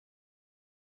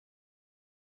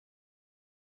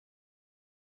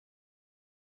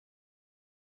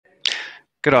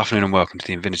Good afternoon and welcome to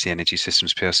the INVINITY Energy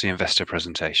Systems PLC investor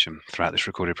presentation. Throughout this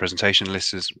recorded presentation,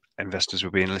 investors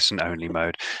will be in listen-only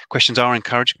mode. Questions are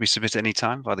encouraged to be submitted at any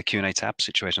time via the Q&A tab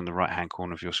situated on the right-hand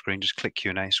corner of your screen. Just click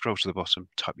Q&A, scroll to the bottom,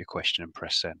 type your question and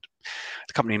press send.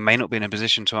 The company may not be in a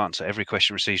position to answer every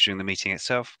question received during the meeting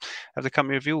itself. Have the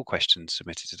company review all questions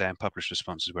submitted today and publish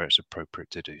responses where it's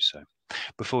appropriate to do so.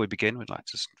 Before we begin, we'd like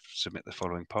to submit the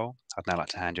following poll. I'd now like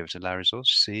to hand you over to Larry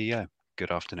Zulch, CEO.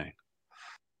 Good afternoon.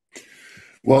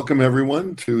 Welcome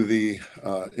everyone to the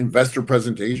investor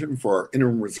presentation for our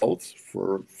interim results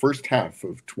for first half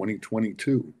of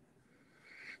 2022.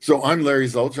 So I'm Larry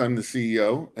Zulch, I'm the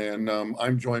CEO, and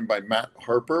I'm joined by Matt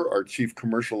Harper, our Chief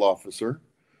Commercial Officer,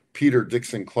 Peter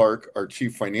Dixon-Clark, our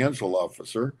Chief Financial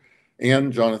Officer,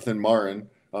 and Jonathan Marin,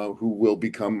 who will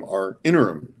become our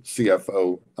interim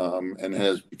CFO and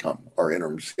has become our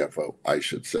interim CFO, I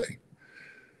should say.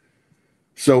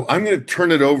 So I'm going to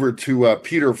turn it over to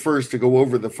Peter first to go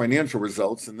over the financial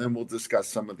results, and then we'll discuss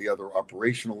some of the other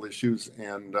operational issues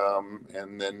and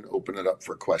then open it up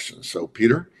for questions. So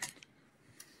Peter?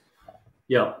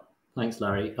 Yeah, thanks,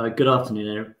 Larry. Good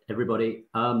afternoon, everybody.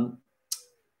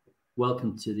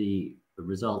 Welcome to the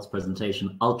results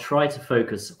presentation. I'll try to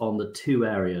focus on the two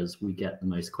areas we get the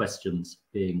most questions,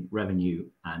 being revenue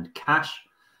and cash.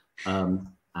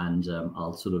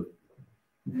 I'll sort of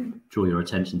draw your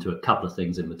attention to a couple of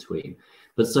things in between.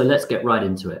 But so let's get right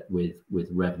into it with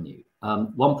revenue.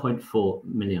 £1.4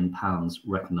 million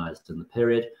recognised in the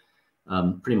period.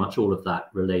 Pretty much all of that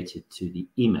related to the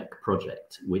EMEC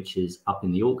project, which is up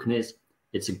in the Orkneys.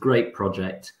 It's a great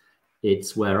project.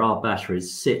 It's where our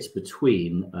batteries sit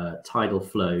between tidal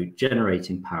flow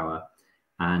generating power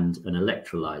and an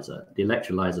electrolyzer. The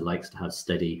electrolyzer likes to have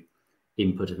steady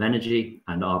input of energy,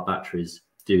 and our batteries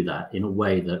do that in a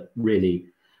way that really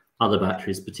other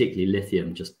batteries, particularly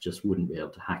lithium, just wouldn't be able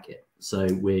to hack it. So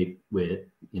we're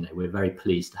very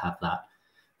pleased to have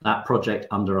that project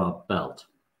under our belt.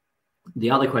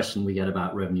 The other question we get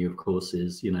about revenue, of course,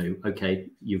 is, okay,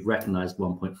 you've recognized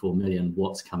 1.4 million,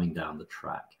 what's coming down the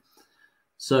track?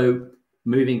 So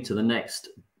moving to the next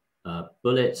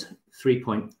bullet,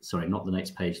 not the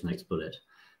next page, the next bullet,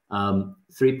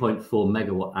 3.4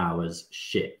 megawatt hours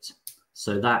shipped.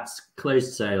 So that's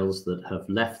closed sales that have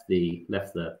left the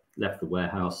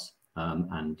warehouse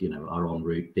and are en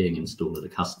route being installed at a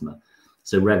customer.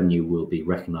 So revenue will be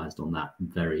recognized on that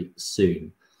very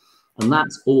soon. And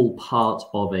that's all part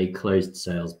of a closed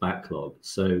sales backlog.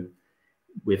 So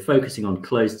we're focusing on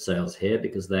closed sales here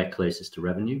because they're closest to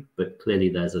revenue, but clearly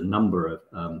there's a number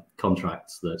of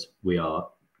contracts that we are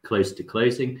close to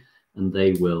closing, and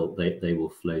they will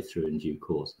flow through in due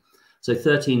course. So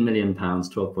 £13 million,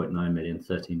 12.9 million,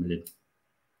 13 million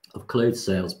of closed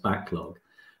sales backlog.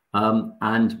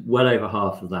 And well over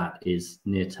half of that is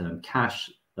near-term cash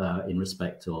in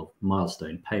respect of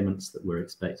milestone payments that we're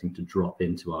expecting to drop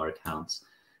into our accounts,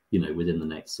 within the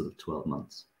next sort of 12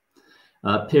 months.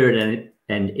 Period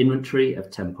end inventory of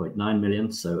 10.9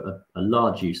 million, so a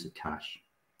large use of cash.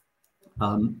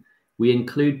 We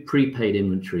include prepaid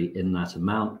inventory in that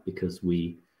amount because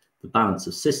the balance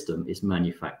of system is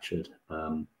manufactured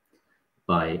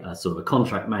by a sort of a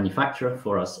contract manufacturer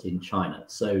for us in China.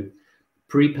 So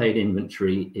prepaid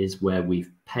inventory is where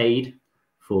we've paid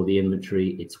for the inventory,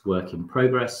 it's work in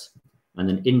progress, and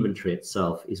then inventory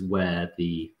itself is where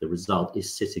the result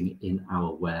is sitting in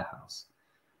our warehouse.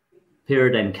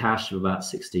 Period end cash of about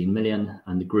 16 million,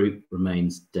 and the group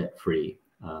remains debt-free.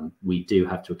 We do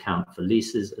have to account for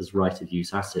leases as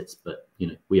right-of-use assets, but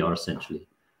we are essentially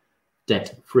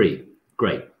debt-free.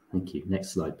 Great, thank you.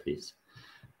 Next slide, please.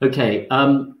 Okay,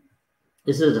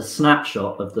 this is a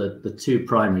snapshot of the two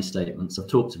primary statements. I've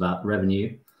talked about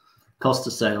revenue, cost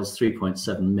of sales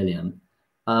 3.7 million.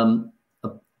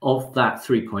 Of that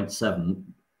 3.7,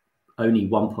 only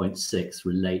 1.6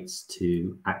 relates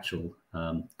to actual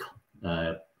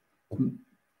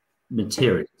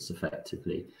materials,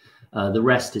 effectively. The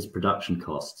rest is production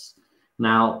costs.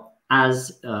 Now,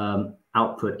 as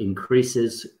output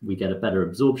increases, we get a better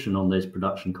absorption on those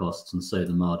production costs, and so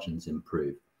the margins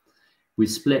improve. We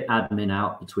split admin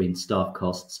out between staff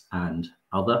costs and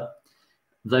other.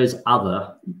 Those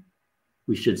other,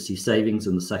 we should see savings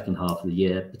in the second half of the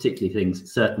year, particularly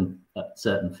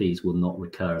certain fees will not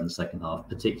recur in the second half,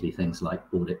 particularly things like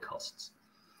audit costs.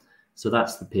 So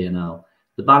that's the P&L.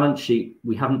 The balance sheet,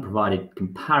 we haven't provided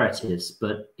comparatives,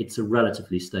 but it's a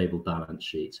relatively stable balance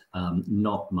sheet.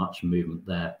 Not much movement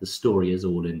there. The story is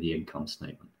all in the income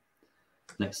statement.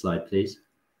 Next slide, please.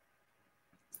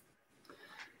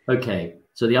 Okay,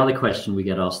 so the other question we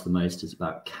get asked the most is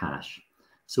about cash.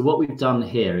 So what we've done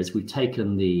here is we've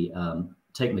taken the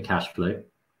cash flow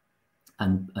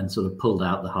and sort of pulled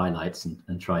out the highlights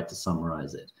and tried to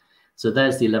summarize it. So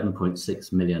there's the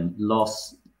 11.6 million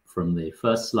loss from the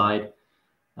first slide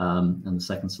and the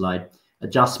second slide.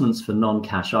 Adjustments for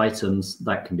non-cash items,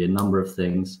 that can be a number of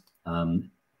things,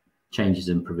 changes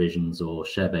in provisions or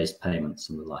share-based payments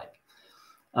and the like.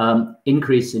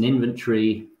 Increase in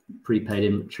inventory, prepaid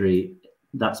inventory,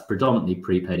 that's predominantly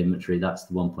prepaid inventory, that's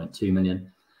the 1.2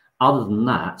 million. Other than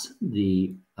that,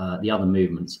 the other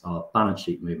movements are balance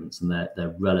sheet movements, and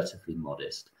they're relatively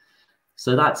modest.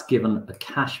 So that's given a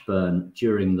cash burn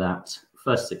during that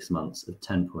first 6 months of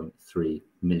 10.3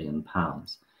 million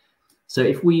pounds. So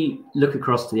if we look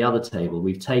across to the other table,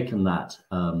 we've taken that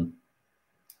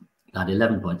that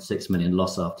 11.6 million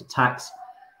loss after tax,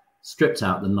 stripped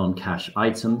out the non-cash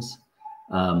items,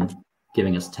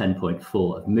 giving us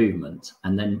 10.4 of movement,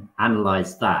 and then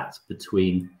analyzed that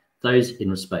between those in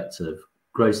respect of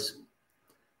gross,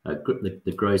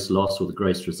 the gross loss or the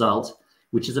gross result,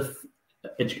 which is a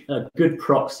good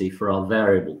proxy for our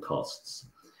variable costs.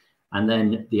 And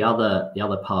then the other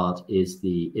part is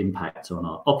the impact on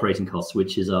our operating costs,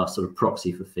 which is our sort of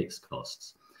proxy for fixed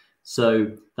costs.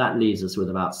 So that leaves us with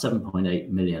about 7.8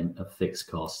 million of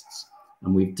fixed costs.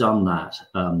 And we've done that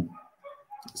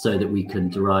so that we can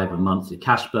derive a monthly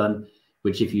cash burn,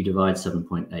 which if you divide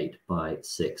 7.8 by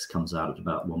 6 comes out at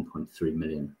about 1.3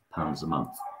 million pounds a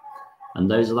month.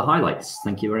 And those are the highlights.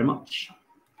 Thank you very much.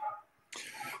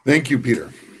 Thank you,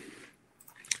 Peter.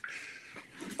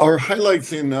 Our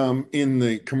highlights in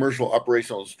the commercial,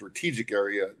 operational, strategic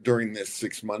area during this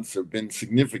 6 months have been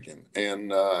significant.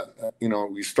 And,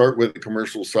 we start with the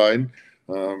commercial side,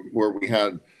 where we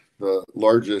had the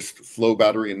largest flow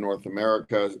battery in North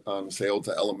America sale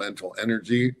to Elemental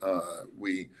Energy.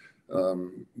 We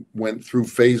went through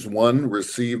phase 1,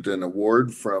 received an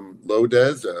award from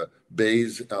LODES, a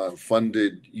BEIS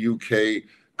funded UK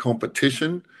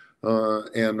competition,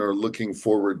 and are looking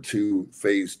forward to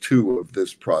phase 2 of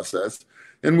this process.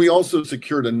 And we also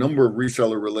secured a number of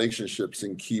reseller relationships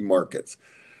in key markets.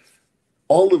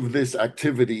 All of this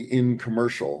activity in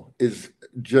commercial is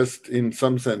just, in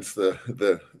some sense, the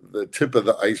tip of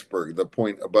the iceberg, the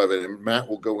point above it. And Matt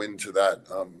will go into that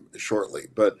shortly.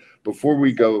 But before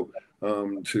we go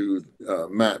to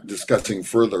Matt discussing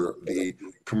further the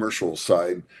commercial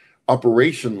side,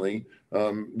 operationally,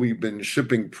 we've been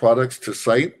shipping products to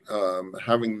site.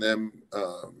 Having them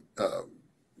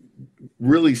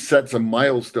really sets a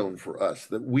milestone for us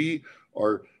that we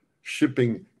are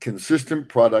shipping consistent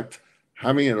product,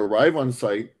 having it arrive on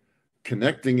site,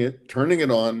 connecting it, turning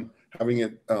it on, having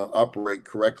it operate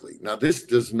correctly. Now, this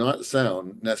does not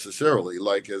sound necessarily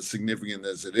like as significant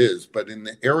as it is, but in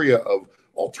the area of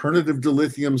alternative to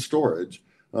lithium storage,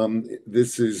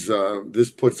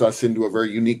 this puts us into a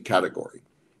very unique category.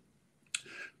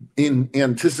 In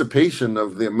anticipation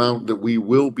of the amount that we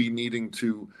will be needing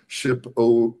to ship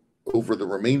over the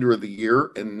remainder of the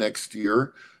year and next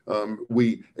year,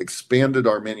 we expanded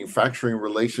our manufacturing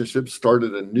relationship,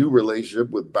 started a new relationship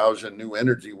with Baoja New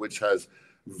Energy, which has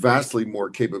vastly more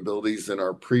capabilities than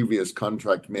our previous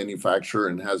contract manufacturer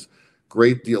and has a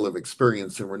great deal of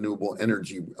experience in renewable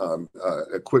energy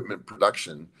equipment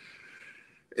production.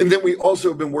 And then we also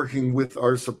have been working with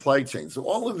our supply chain. So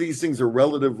all of these things are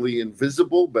relatively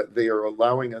invisible, but they are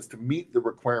allowing us to meet the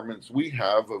requirements we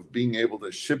have of being able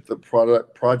to ship the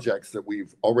projects that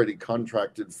we've already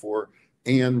contracted for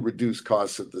and reduce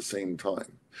costs at the same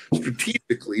time.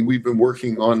 Strategically, we've been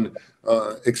working on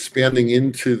expanding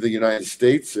into the United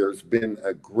States. There's been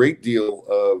a great deal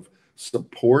of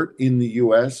support in the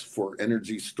US for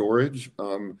energy storage,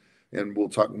 and we'll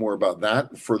talk more about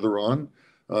that further on.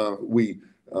 We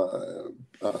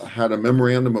had a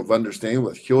memorandum of understanding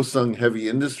with Hyosung Heavy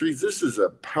Industries. This is a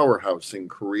powerhouse in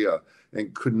Korea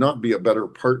and could not be a better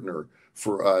partner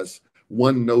for us.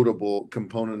 One notable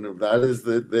component of that is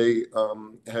that they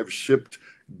have shipped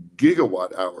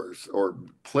gigawatt hours or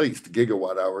placed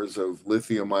gigawatt hours of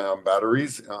lithium-ion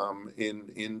batteries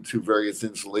into various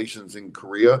installations in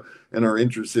Korea and are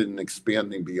interested in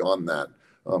expanding beyond that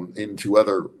into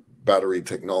other battery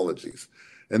technologies.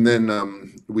 And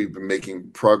then we've been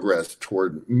making progress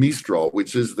toward Mistral,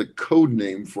 which is the code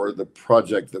name for the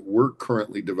project that we're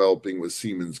currently developing with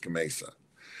Siemens Gamesa.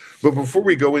 But before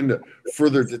we go into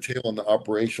further detail on the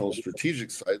operational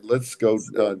strategic side, let's go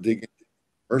dig into the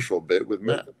commercial bit with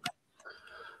Matt.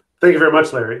 Thank you very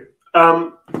much, Larry.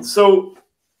 So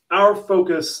our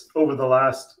focus over the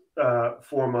last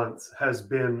 4 months has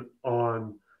been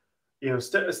on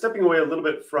stepping away a little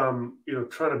bit from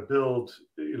trying to build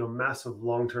massive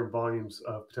long-term volumes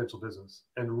of potential business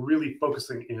and really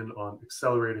focusing in on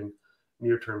accelerating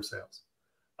near-term sales.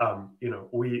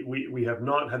 we have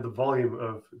not had the volume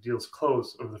of deals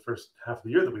close over the first half of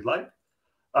the year that we'd like.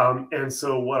 And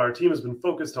so what our team has been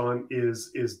focused on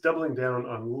is doubling down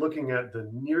on looking at the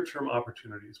near-term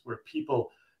opportunities where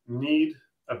people need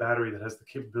a battery that has the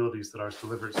capabilities that ours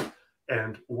delivers,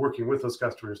 and working with those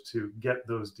customers to get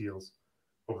those deals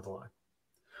over the line.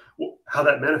 How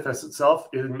that manifests itself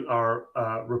in our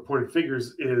reported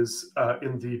figures is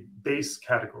in the base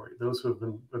category. Those of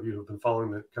you who have been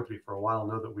following the company for a while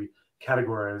know that we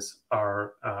categorize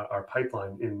our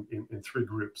pipeline in three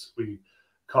groups. We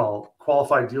call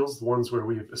qualified deals the ones where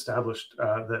we've established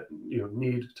that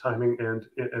need, timing, and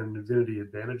INVINITY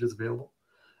advantage is available.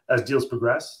 As deals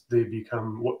progress, they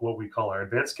become what we call our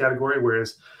advanced category,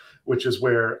 which is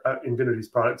where INVINITY's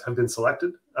products have been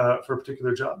selected for a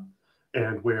particular job,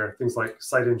 and where things like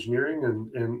site engineering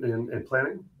and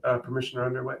planning permission are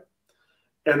underway.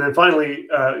 And then finally,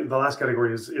 the last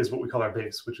category is what we call our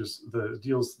base, which is the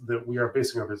deals that we are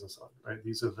basing our business on, right?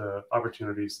 These are the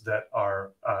opportunities that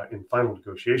are in final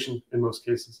negotiation in most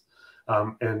cases,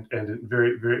 and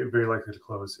very, very, very likely to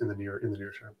close in the near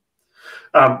term.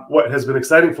 What has been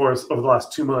exciting for us over the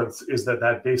last 2 months is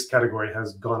that base category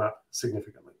has gone up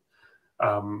significantly.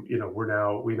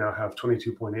 We now have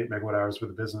 22.8 megawatt hours for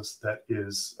the business that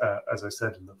is, as I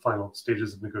said, in the final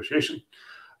stages of negotiation.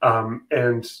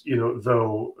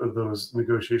 Though those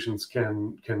negotiations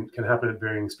can happen at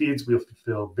varying speeds, we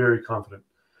feel very confident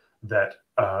that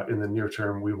in the near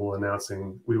term we will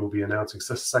be announcing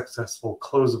successful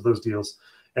close of those deals,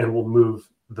 and we'll move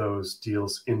those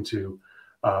deals into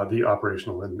the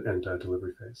operational and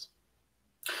delivery phase.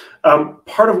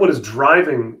 Part of what is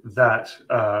driving that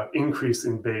increase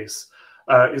in base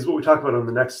is what we talk about on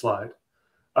the next slide,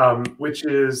 which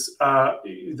is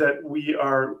that we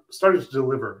are starting to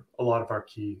deliver a lot of our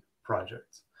key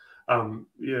projects.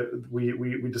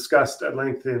 We discussed at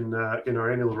length in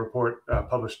our annual report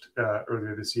published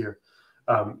earlier this year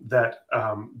that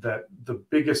the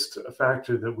biggest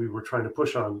factor that we were trying to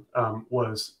push on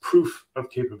was proof of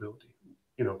capability.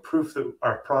 Proof that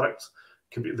our products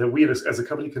that we as a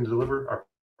company can deliver our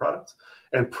products,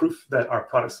 and proof that our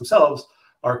products themselves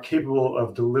are capable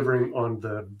of delivering on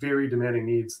the very demanding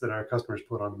needs that our customers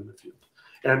put on them in the field.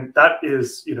 And that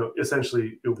is,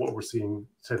 essentially what we're seeing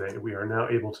today. We are now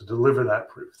able to deliver that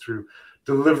proof through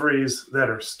deliveries that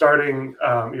are starting,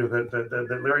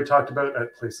 that Larry talked about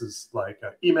at places like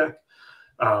EMEC,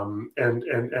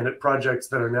 and at projects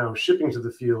that are now shipping to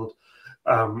the field,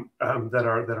 that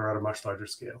are at a much larger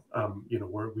scale.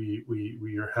 Where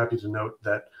we are happy to note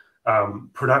that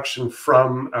production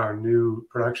from our new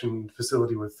production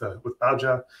facility with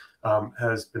Baoja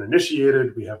has been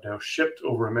initiated. We have now shipped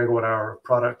over 1 megawatt hour of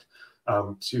product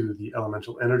to the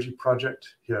Elemental Energy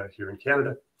project here in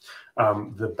Canada.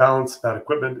 The balance of that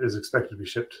equipment is expected to be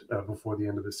shipped before the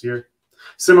end of this year.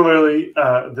 Similarly,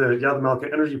 the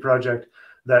Yadamalka Energy project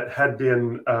that had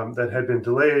been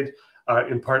delayed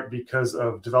in part because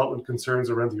of development concerns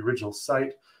around the original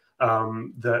site.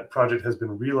 That project has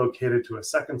been relocated to a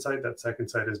second site. That second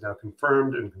site is now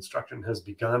confirmed, and construction has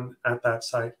begun at that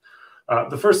site.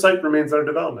 The first site remains under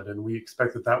development, and we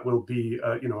expect that will be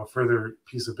a further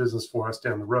piece of business for us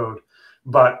down the road.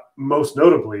 But most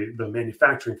notably, the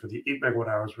manufacturing for the 8 megawatt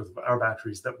hours worth of our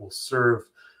batteries that will serve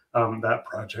that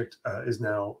project has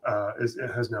now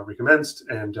recommenced,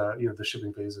 and the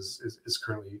shipping phase is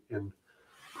currently in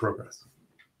progress.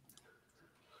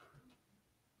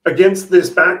 Against this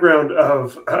background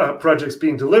of projects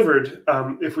being delivered,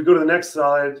 if we go to the next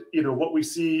slide, what we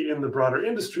see in the broader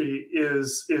industry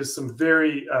is some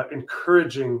very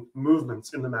encouraging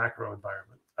movements in the macro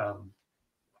environment.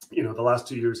 The last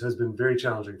 2 years has been very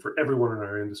challenging for everyone in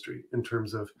our industry in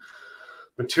terms of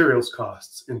materials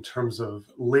costs, in terms of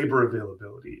labor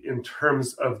availability, in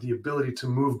terms of the ability to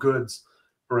move goods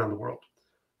around the world.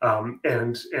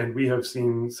 And we have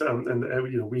seen some,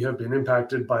 and we have been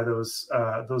impacted by those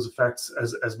effects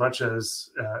as much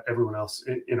as everyone else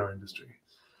in our industry.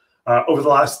 Over the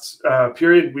last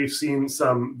period, we've seen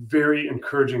some very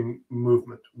encouraging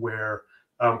movement where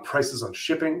prices on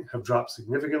shipping have dropped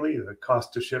significantly. The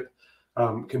cost to ship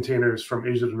containers from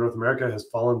Asia to North America has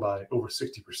fallen by over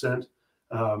 60%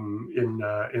 in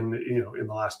the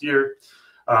last year.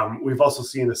 We've also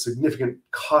seen a significant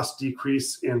cost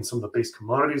decrease in some of the base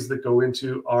commodities that go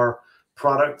into our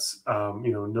products,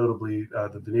 notably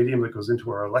the vanadium that goes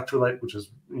into our electrolyte, which has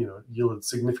yielded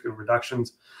significant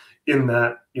reductions in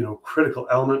that critical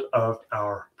element of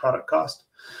our product cost.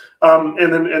 And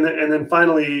then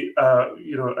finally,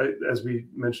 as we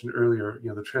mentioned earlier,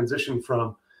 the transition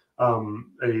from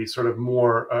a sort of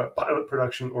more pilot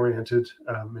production oriented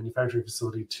manufacturing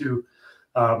facility to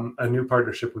a new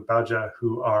partnership with Baja,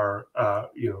 who are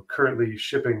currently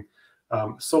shipping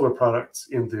solar products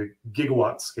in the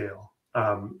gigawatt scale,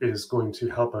 is going to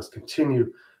help us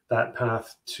continue that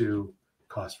path to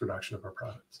cost reduction of our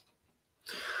products.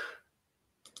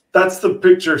 That's the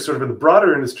picture sort of in the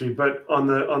broader industry, but on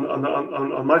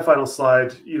my final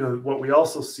slide, what we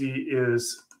also see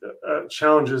is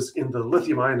challenges in the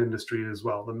lithium-ion industry as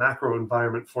well. The macro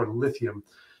environment for lithium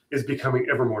is becoming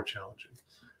ever more challenging.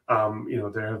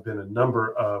 There have been a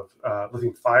number of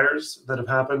lithium fires that have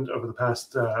happened over the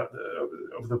past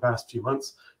few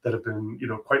months that have been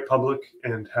quite public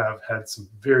and have had some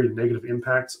very negative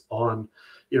impacts on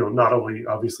not only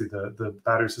obviously the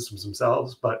battery systems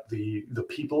themselves, but the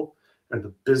people and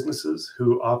the businesses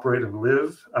who operate and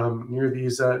live near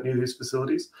these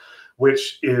facilities,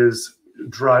 which is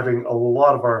driving a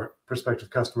lot of our prospective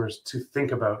customers to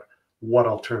think about what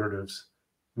alternatives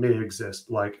may exist,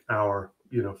 like our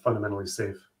fundamentally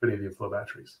safe vanadium flow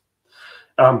batteries.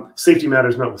 Safety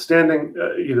matters notwithstanding,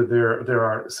 there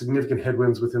are significant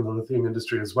headwinds within the lithium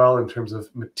industry as well in terms of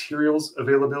materials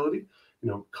availability.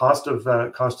 Cost of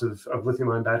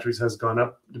lithium-ion batteries has gone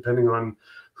up, depending on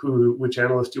which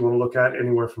analyst you want to look at,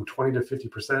 anywhere from 20 to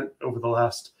 50% over the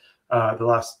last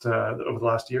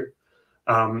year.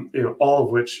 All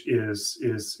of which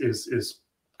is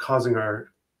causing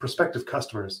our prospective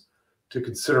customers to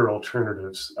consider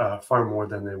alternatives far more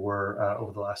than they were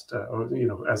over the last,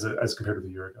 as compared to the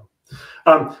year ago.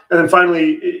 And then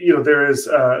finally, there is,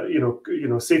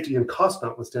 safety and cost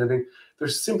notwithstanding,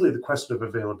 there's simply the question of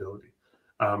availability.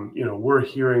 We're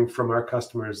hearing from our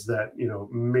customers that,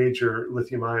 major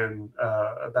lithium-ion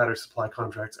battery supply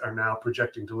contracts are now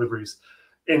projecting deliveries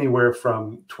anywhere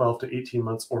from 12 to 18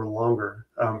 months or longer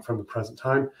from the present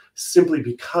time, simply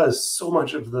because so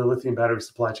much of the lithium battery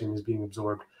supply chain is being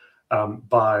absorbed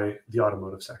by the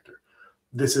automotive sector.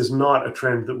 This is not a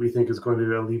trend that we think is going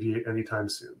to alleviate anytime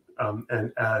soon.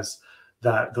 And as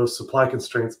those supply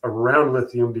constraints around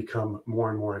lithium become more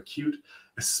and more acute,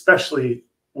 especially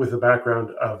with the background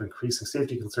of increasing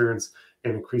safety concerns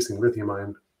and increasing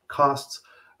lithium-ion costs,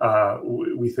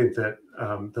 we think that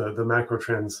the macro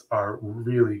trends are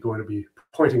really going to be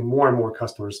pointing more and more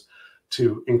customers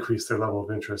to increase their level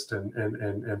of interest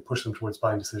and push them towards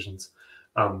buying decisions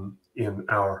in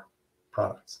our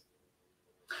products.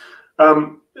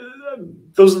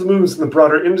 Those are the movements in the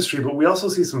broader industry, but we also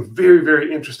see some very,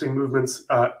 very interesting movements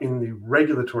in the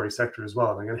regulatory sector as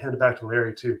well. And I'm going to hand it back to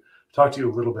Larry to talk to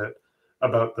you a little bit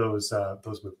about those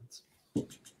movements.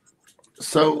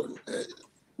 So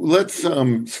let's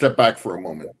step back for a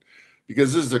moment,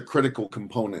 because this is a critical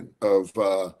component of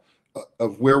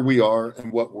where we are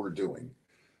and what we're doing.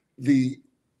 We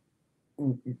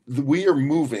are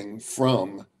moving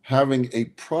from having a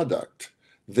product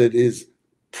that is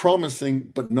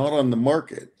promising but not on the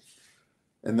market,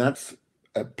 and that's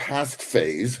a past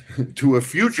phase, to a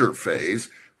future phase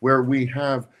where we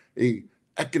have a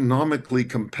economically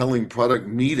compelling product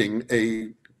meeting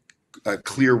a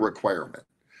clear requirement.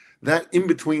 That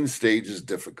in-between stage is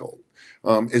difficult.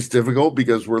 It's difficult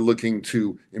because we're looking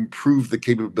to improve the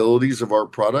capabilities of our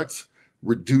products,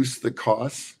 reduce the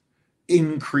costs,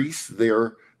 increase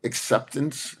their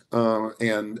acceptance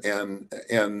and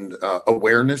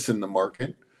awareness in the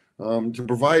market, to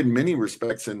provide in many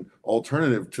respects an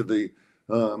alternative to the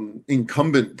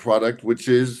incumbent product, which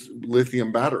is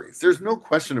lithium batteries. There's no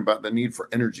question about the need for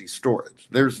energy storage.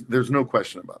 There's no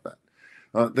question about that.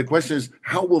 The question is,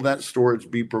 how will that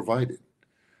storage be provided?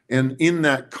 And in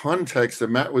that context that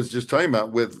Matt was just talking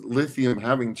about, with lithium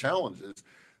having challenges,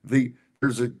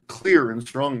 there's a clear and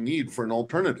strong need for an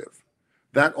alternative.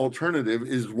 That alternative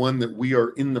is one that we are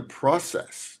in the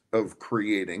process of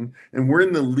creating, and we're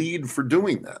in the lead for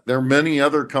doing that. There are many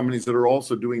other companies that are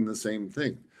also doing the same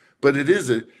thing, but it is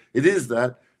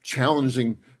that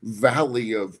challenging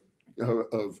valley of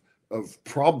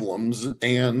problems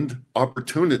and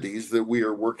opportunities that we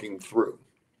are working through.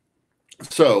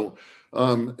 So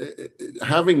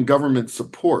having government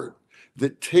support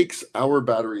that takes our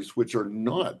batteries, which are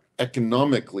not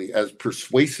economically as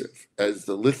persuasive as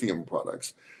the lithium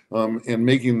products, and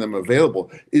making them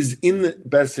available, is in the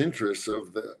best interest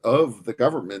of the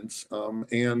governments,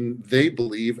 and they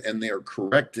believe, and they are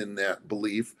correct in that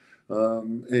belief,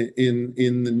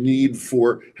 in the need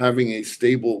for having a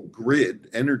stable grid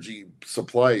energy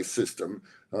supply system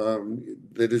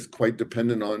that is quite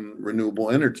dependent on renewable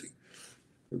energy,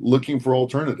 looking for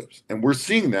alternatives. And we're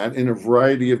seeing that in a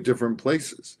variety of different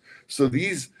places. So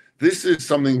this is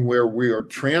something where we are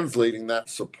translating that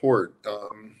support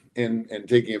and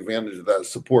taking advantage of that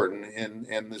support.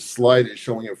 And this slide is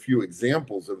showing a few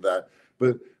examples of that.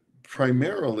 But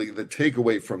primarily the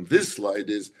takeaway from this slide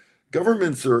is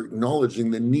governments are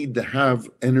acknowledging the need to have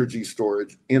energy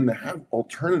storage and to have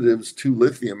alternatives to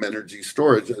lithium energy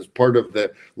storage as part of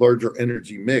the larger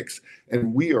energy mix.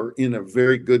 And we are in a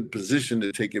very good position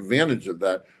to take advantage of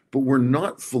that, but we're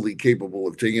not fully capable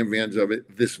of taking advantage of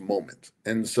it this moment.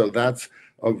 And so that's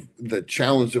of the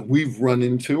challenge that we've run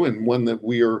into, and one that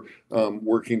we are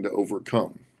working to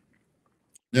overcome.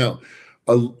 Now,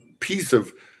 a piece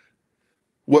of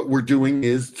what we're doing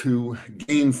is to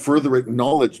gain further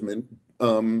acknowledgement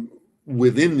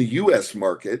within the U.S.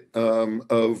 market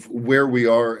of where we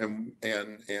are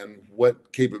and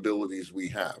what capabilities we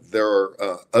have. There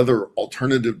are other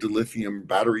alternative to lithium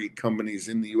battery companies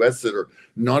in the U.S. that are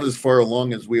not as far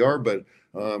along as we are, but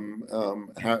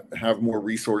have more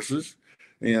resources.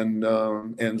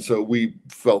 And so we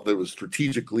felt that it was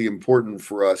strategically important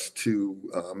for us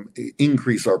to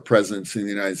increase our presence in the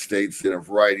United States in a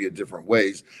variety of different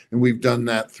ways. And we've done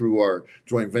that through our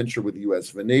joint venture with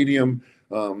US Vanadium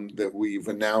that we've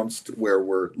announced, where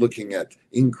we're looking at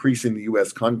increasing the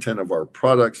US content of our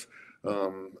products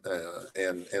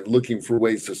and looking for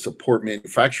ways to support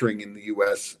manufacturing in the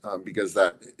US because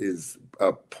that is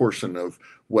a portion of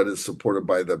what is supported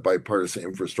by the bipartisan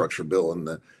infrastructure bill and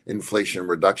the Inflation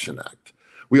Reduction Act.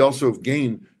 We also have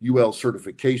gained UL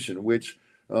certification, which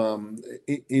in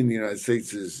the United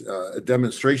States is a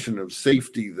demonstration of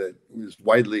safety that is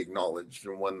widely acknowledged,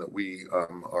 and one that we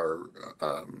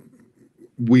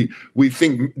we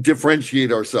think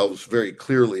differentiate ourselves very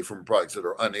clearly from products that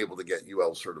are unable to get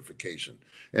UL certification.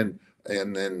 And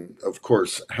then, of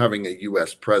course, having a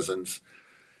U.S. presence.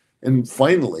 And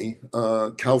finally,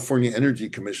 California Energy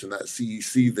Commission, that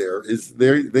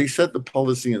CEC they set the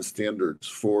policy and standards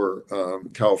for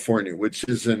California, which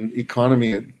is an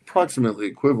economy approximately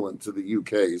equivalent to the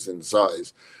UK's in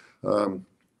size.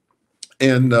 And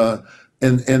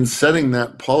setting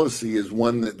that policy is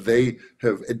one that they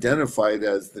have identified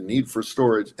as the need for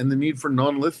storage and the need for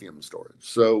non-lithium storage.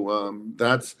 So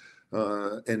that's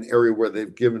an area where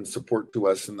they've given support to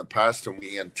us in the past, and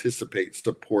we anticipate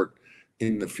support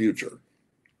in the future.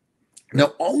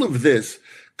 Now, all of this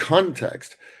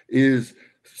context is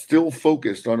still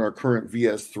focused on our current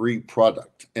VS3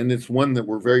 product, and it's one that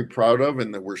we're very proud of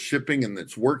and that we're shipping and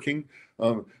that's working,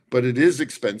 but it is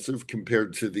expensive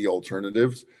compared to the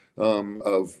alternatives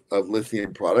of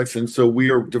lithium products. And so we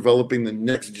are developing the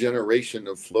next generation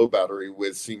of flow battery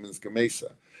with Siemens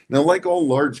Gamesa. Now, like all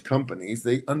large companies,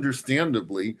 they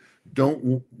understandably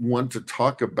don't want to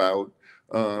talk about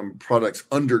products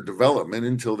under development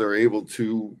until they're able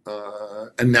to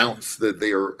announce that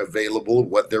they are available,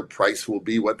 what their price will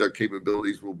be, what their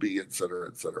capabilities will be, et cetera,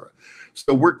 et cetera.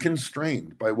 So we're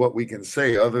constrained by what we can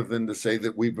say, other than to say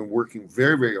that we've been working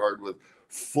very, very hard with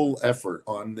full effort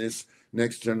on this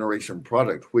next generation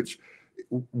product, which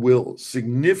will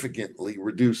significantly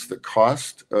reduce the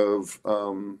cost of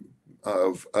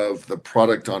the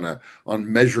product on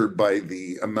measured by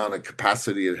the amount of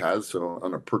capacity it has, so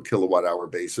on a per kilowatt hour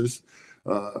basis.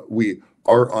 We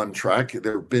are on track.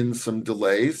 There have been some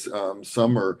delays.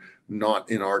 Some are not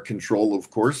in our control, of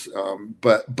course,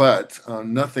 but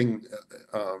nothing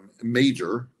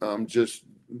major. Just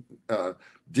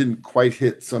didn't quite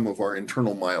hit some of our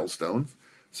internal milestones.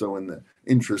 So in the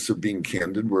interest of being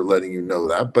candid, we're letting you know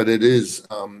that. But it is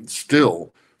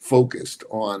still focused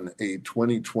on a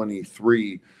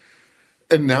 2023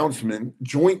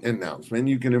 joint announcement.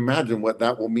 You can imagine what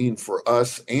that will mean for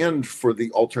us and for the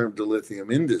alternative to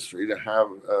lithium industry to have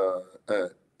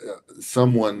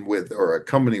someone with, or a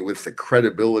company with, the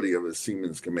credibility of a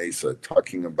Siemens Gamesa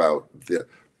talking about the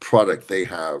product they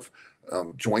have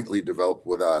jointly developed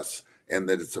with us, and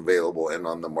that it's available and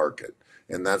on the market.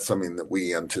 And that's something that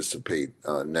we anticipate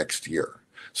next year.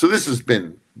 So this has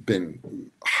been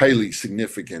highly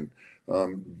significant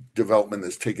development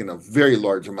that's taken a very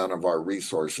large amount of our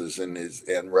resources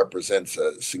and represents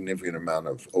a significant amount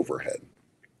of overhead.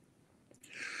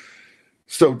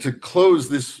 So to close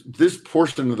this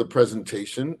portion of the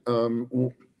presentation,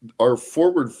 our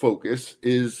forward focus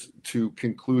is to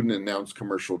conclude and announce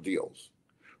commercial deals.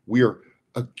 We are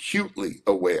acutely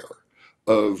aware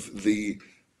of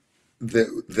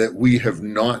that we have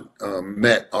not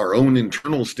met our own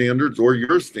internal standards or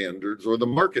your standards or the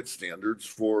market standards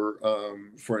for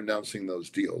announcing those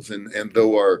deals. And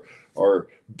though our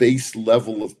base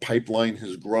level of pipeline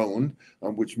has grown,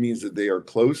 which means that they are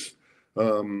close,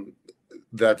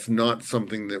 that's not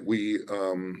something that we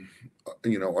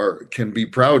can be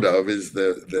proud of, is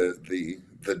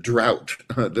the drought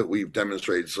that we've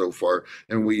demonstrated so far.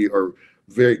 And we are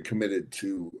very committed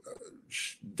to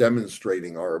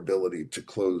demonstrating our ability to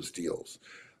close deals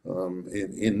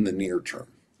in the near term.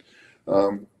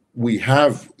 We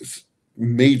have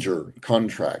major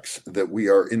contracts that we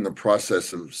are in the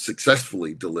process of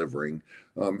successfully delivering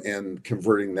and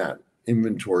converting that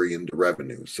inventory into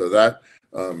revenue. So that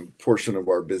portion of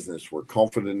our business we're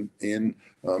confident in,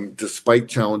 despite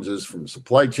challenges from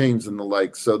supply chains and the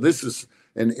like. So this is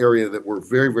an area that we're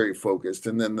very, very focused.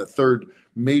 And then the third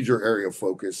major area of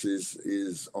focus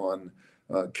is on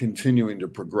continuing to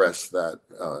progress that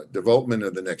development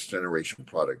of the next generation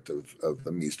product of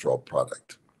the Mistral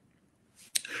product.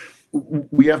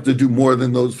 We have to do more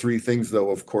than those three things, though,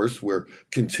 of course. We're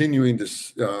continuing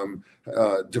to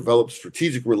develop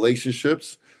strategic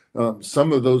relationships.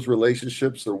 Some of those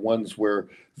relationships are ones where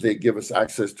they give us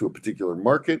access to a particular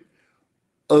market.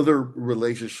 Other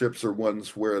relationships are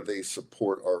ones where they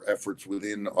support our efforts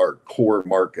within our core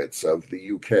markets of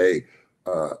the UK,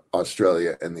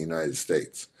 Australia, and the United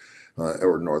States,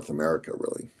 or North America,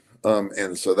 really.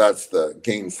 And so that's the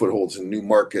gain footholds in new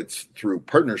markets through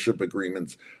partnership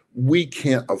agreements. We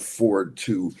can't afford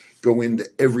to go into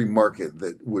every market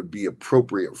that would be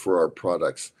appropriate for our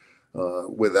products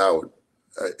without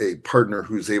a partner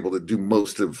who's able to do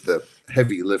most of the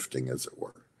heavy lifting, as it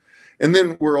were. And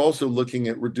then we're also looking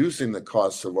at reducing the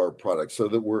costs of our products so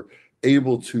that we're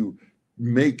able to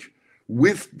make,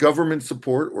 with government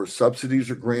support or subsidies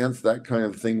or grants, that kind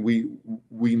of thing,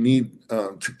 we need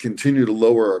to continue to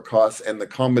lower our costs, and the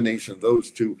combination of those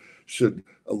two should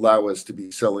allow us to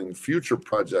be selling future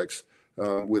projects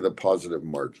with a positive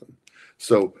margin.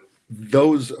 So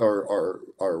those are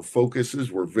our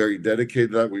focuses. We're very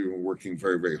dedicated to that. We've been working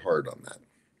very, very hard on that.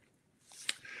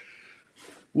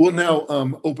 We'll now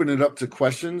open it up to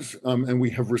questions, and we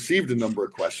have received a number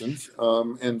of questions.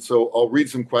 And so I'll read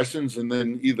some questions, and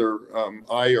then either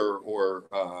I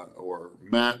or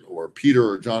Matt or Peter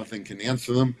or Jonathan can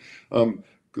answer them.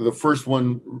 The first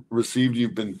one received,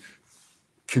 you've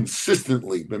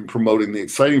consistently been promoting the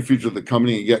exciting future of the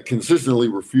company, and yet consistently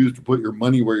refuse to put your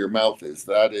money where your mouth is.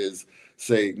 That is,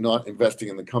 say, not investing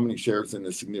in the company shares in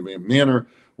a significant manner.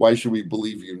 Why should we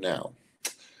believe you now?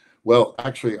 Well,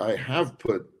 actually, I have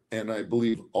put, and I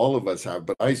believe all of us have,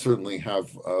 but I certainly have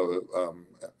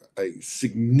a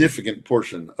significant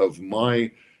portion of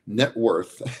my net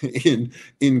worth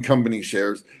in company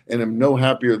shares, and I'm no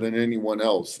happier than anyone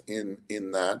else in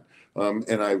that.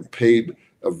 And I've paid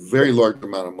a very large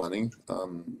amount of money,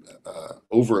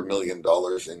 over $1 million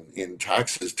in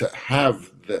taxes, to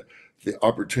have the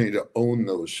opportunity to own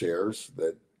those shares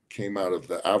that came out of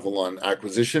the Avalon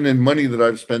acquisition, and money that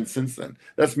I've spent since then.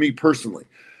 That's me personally.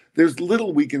 There's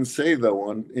little we can say,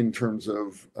 though, in terms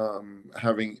of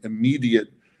having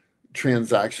immediate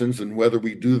transactions and whether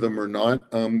we do them or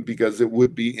not, because it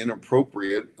would be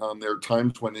inappropriate. There are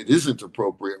times when it isn't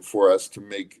appropriate for us to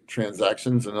make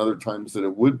transactions, and other times that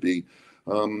it would be.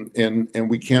 And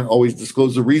we can't always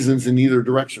disclose the reasons in either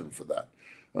direction for that.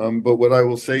 But what I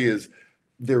will say is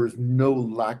there is no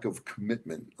lack of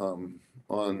commitment on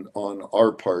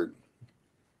our part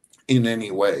in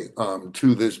any way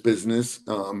to this business,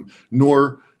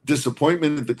 nor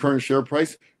disappointment at the current share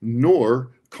price,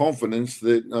 nor confidence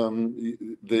that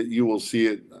that you will see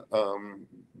it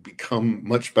become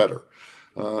much better.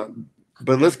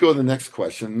 But let's go to the next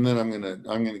question, and then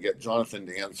I'm gonna get Jonathan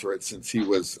to answer it, since he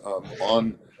was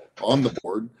on the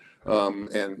board.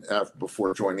 And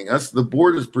before joining us, the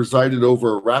board has presided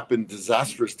over a rapid,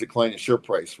 disastrous decline in share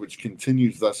price, which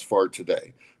continues thus far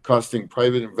today, costing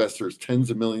private investors tens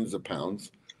of millions of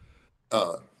pounds.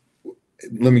 Let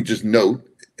me just note,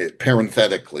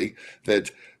 parenthetically, that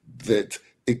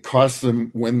it costs them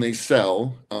when they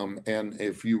sell. And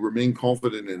if you remain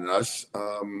confident in us,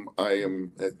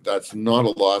 that's not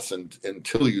a loss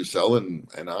until you sell.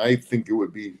 And I think it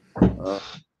would be.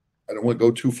 I don't want to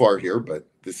go too far here, but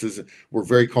we're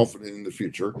very confident in the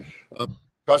future.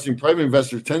 Costing private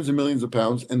investors tens of millions of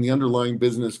pounds, and the underlying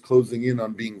business closing in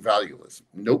on being valueless.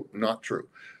 Nope, not true.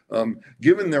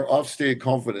 Given their off-stated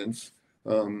confidence,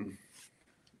 sorry,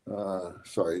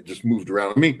 it just moved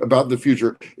around me, about the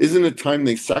future, isn't it time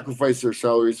they sacrifice their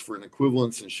salaries for an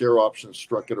equivalence in share options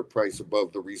struck at a price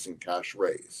above the recent cash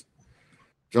raise?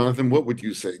 Jonathan, what would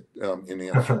you say in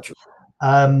answer to?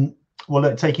 Well,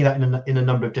 look, taking that in a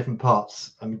number of different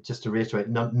parts. I mean, just to reiterate,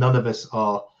 none of us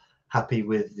are happy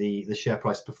with the share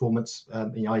price performance.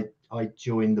 I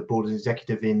joined the board as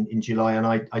executive in July, and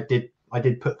I did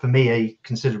put, for me, a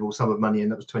considerable sum of money,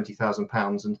 and that was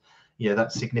 £20,000, and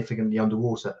that's significantly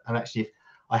underwater. And actually,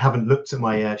 I haven't looked at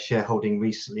my shareholding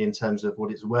recently in terms of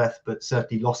what it's worth, but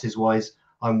certainly losses wise,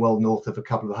 I'm well north of a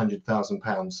couple of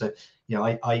 £100,000. So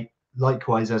I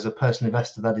likewise, as a personal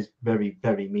investor, that is very,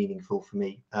 very meaningful for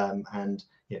me, and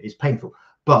it's painful.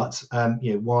 But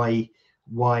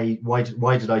why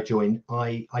did I join?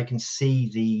 I can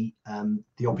see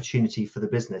the opportunity for the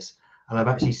business, and I've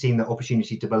actually seen that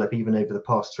opportunity develop even over the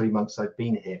past 3 months I've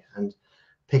been here. And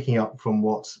picking up from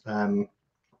what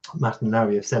Matt and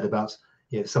Larry have said about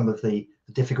some of the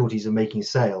difficulties of making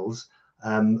sales,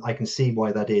 I can see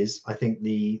why that is. I think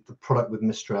the product with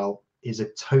Mistral is a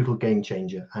total game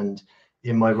changer, and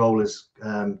in my role as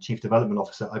Chief Development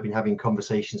Officer, I've been having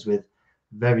conversations with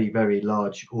very, very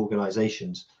large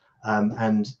organizations,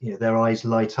 and their eyes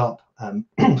light up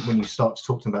when you start to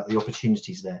talk to them about the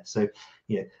opportunities there. So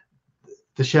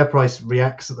the share price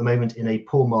reacts at the moment in a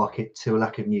poor market to a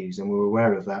lack of news, and we're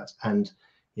aware of that. And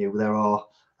there are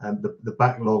the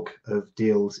backlog of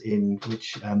deals in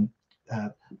which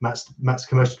Matt's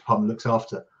commercial department looks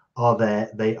after are there.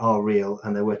 They are real,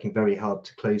 and they're working very hard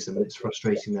to close them. And it's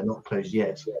frustrating they're not closed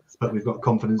yet, but we've got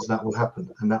confidence that will happen,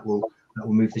 and that will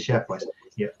move the share price.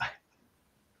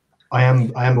 I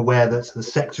am aware that the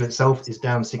sector itself is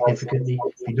down significantly.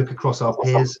 If you look across our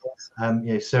peers,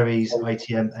 Ceres,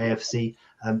 ITM, AFC,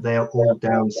 they are all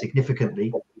down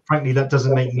significantly. Frankly, that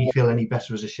doesn't make me feel any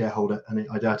better as a shareholder, and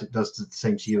I doubt it does the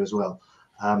same to you as well.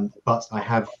 But I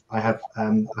have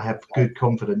good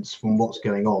confidence from what's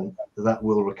going on that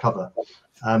will recover.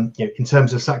 In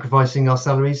terms of sacrificing our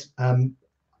salaries, I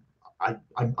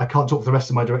can't talk for the rest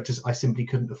of my directors. I simply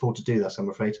couldn't afford to do that, I'm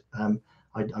afraid. I'm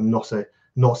not a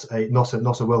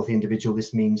wealthy individual.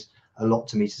 This means a lot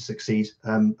to me to succeed,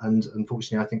 and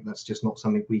unfortunately, I think that's just not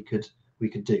something we could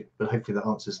do. But hopefully, that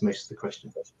answers most of the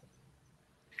question.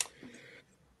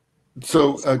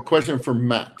 So, a question for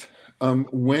Matt.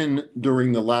 When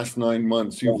during the last 9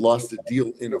 months you've lost a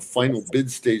deal in a final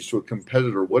bid stage to a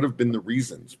competitor, what have been the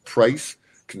reasons? Price,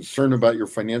 concern about your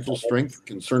financial strength,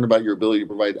 concern about your ability to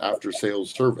provide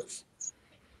after-sales service?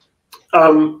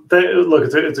 Look,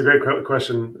 it's a great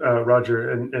question,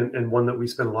 Roger, and one that we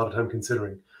spend a lot of time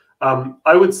considering.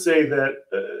 I would say that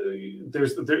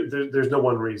there's no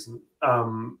one reason.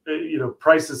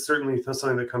 Price is certainly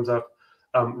something that comes up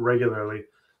regularly.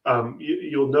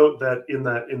 You'll note that in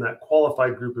that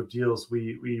qualified group of deals,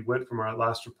 we went from our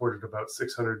last reported about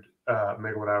 600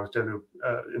 megawatt hours down to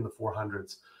in the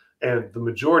 400s, and the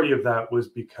majority of that was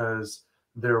because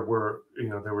there were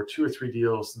 2 or 3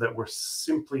 deals that were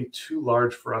simply too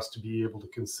large for us to be able to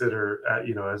consider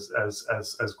as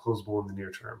closable in the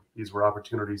near term. These were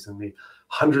opportunities in the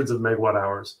hundreds of megawatt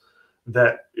hours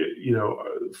that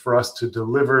for us to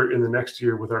deliver in the next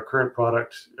year with our current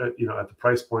product at the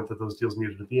price point that those deals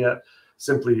needed to be at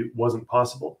simply wasn't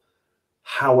possible.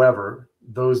 However,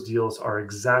 those deals are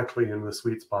exactly in the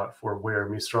sweet spot for where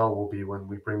Mistral will be when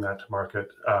we bring that to market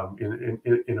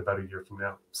in about a year from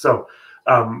now. So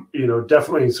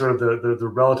definitely sort of the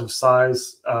relative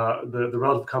size, the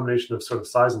relative combination of sort of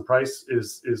size and price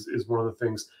is one of the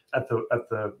things at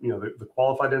the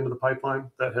qualified end of the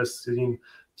pipeline that has seen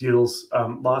deals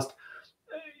lost.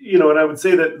 And I would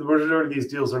say that the majority of these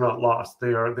deals are not lost.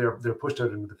 They're pushed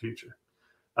out into the future.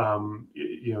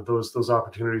 Those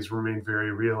opportunities remain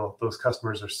very real. Those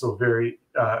customers are still very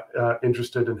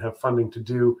interested and have funding to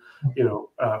do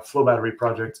flow battery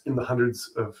projects in the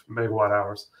hundreds of megawatt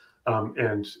hours.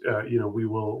 We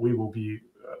will be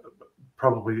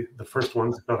probably the first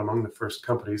ones, if not among the first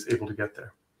companies, able to get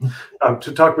there.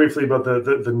 To talk briefly about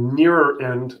the nearer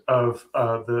end of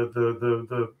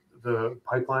the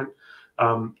pipeline,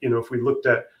 if we looked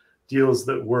at deals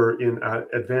that were in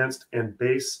advanced and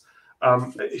base,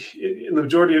 in the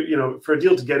majority of for a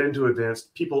deal to get into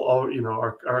advanced, people all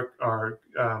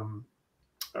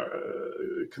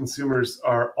consumers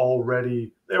are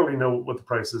already know what the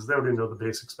price is. They already know the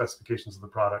basic specifications of the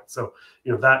product. So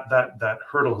that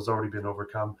hurdle has already been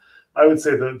overcome. I would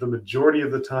say the majority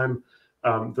of the time,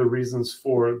 the reasons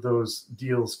for those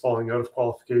deals falling out of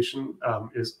qualification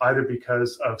is either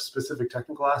because of specific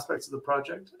technical aspects of the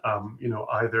project,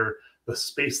 either the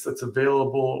space that's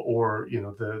available, or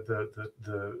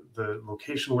the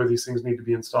location where these things need to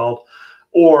be installed,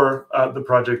 or the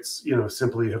projects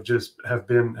simply have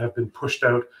been pushed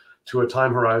out to a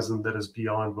time horizon that is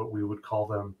beyond what we would call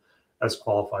them as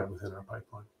qualified within our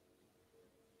pipeline.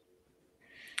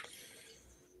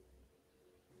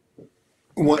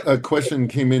 A question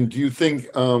came in. Do you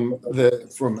think from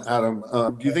Adam?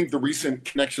 Do you think the recent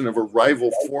connection of a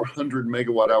rival 400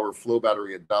 megawatt hour flow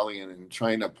battery at Dalian in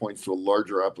China points to a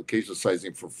larger application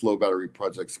sizing for flow battery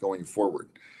projects going forward?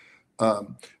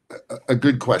 A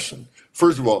good question.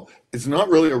 First of all, it's not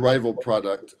really a rival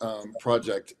project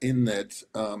in that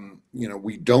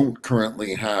we don't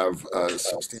currently have a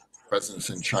substantial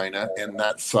presence in China, and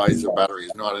that size of battery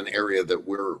is not an area that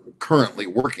we're currently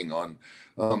working on.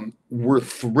 we're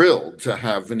thrilled to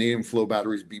have vanadium flow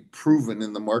batteries be proven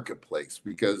in the marketplace,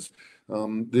 because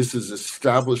this is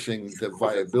establishing the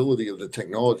viability of the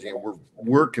technology, and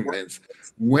we're convinced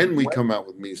when we come out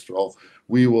with Mistral,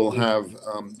 we will have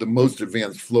the most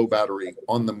advanced flow battery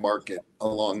on the market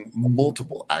along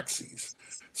multiple axes.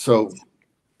 So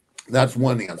that's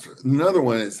one answer. Another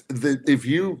one is that if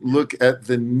you look at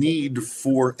the need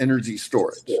for energy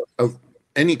storage of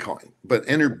any kind, but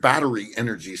battery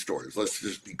energy storage, let's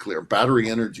just be clear, battery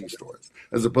energy storage,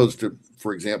 as opposed to,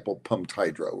 for example, pumped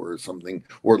hydro or something,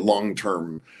 or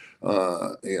long-term,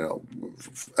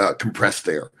 compressed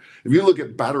air. If you look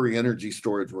at battery energy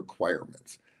storage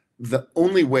requirements, the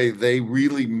only way they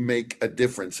really make a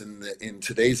difference in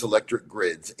today's electric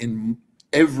grids in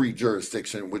every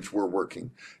jurisdiction in which we're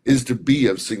working is to be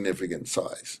of significant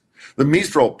size. The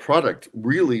Mistral product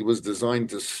really was designed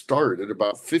to start at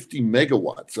about 50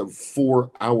 megawatts of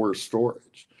 4-hour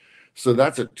storage. So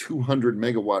that's a 200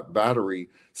 megawatt battery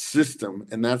system,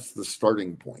 and that's the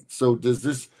starting point. So does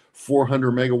this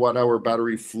 400 megawatt hour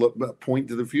battery point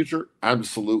to the future?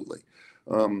 Absolutely.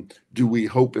 Do we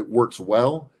hope it works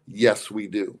well? Yes, we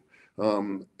do.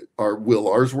 Will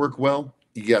ours work well?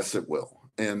 Yes, it will.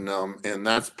 And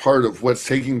that's part of what's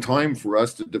taking time for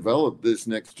us to develop this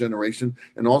next generation,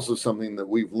 and also something that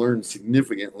we've learned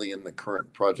significantly in the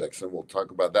current projects, and we'll talk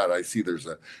about that. I see there's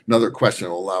another question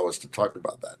that will allow us to talk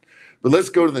about that. But let's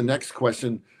go to the next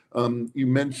question. You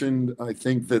mentioned, I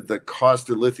think, that the cost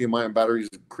of lithium-ion batteries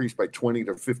increased by 20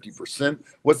 to 50%.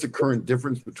 What's the current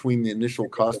difference between the initial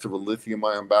cost of a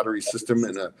lithium-ion battery system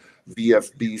and a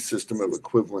VFB system of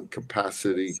equivalent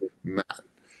capacity, Matt?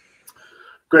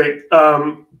 Great.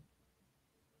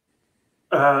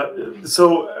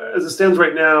 So as it stands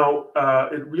right now,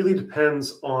 it really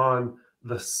depends on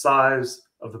the size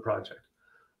of the project.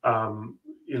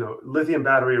 Lithium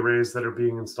battery arrays that are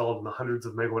being installed in the hundreds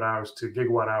of megawatt hours to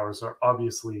gigawatt hours are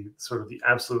obviously sort of the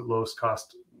absolute lowest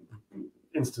cost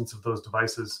instance of those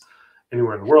devices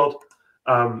anywhere in the world.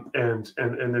 And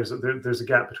there's a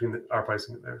gap between our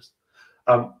pricing and theirs.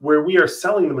 Where we are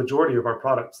selling the majority of our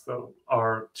products, though,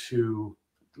 are to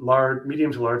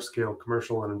medium to large scale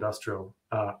commercial and industrial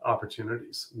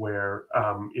opportunities, where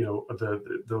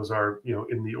those are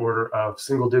in the order of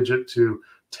single digit to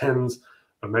tens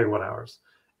of megawatt hours.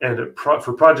 And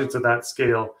for projects of that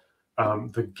scale,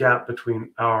 the gap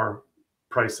between our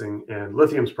pricing and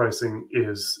lithium's pricing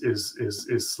is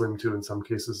slim to, in some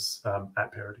cases,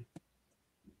 at parity.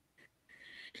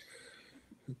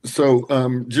 So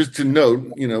just to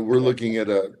note, we're looking at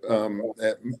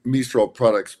Mistral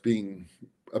products being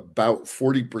about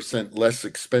 40% less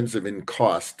expensive in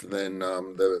cost than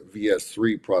the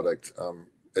VS3 product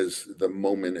as the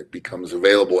moment it becomes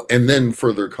available, and then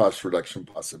further cost reduction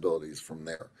possibilities from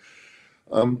there.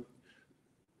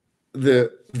 The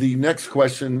next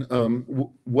question,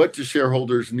 what do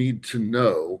shareholders need to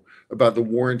know about the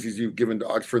warranties you've given to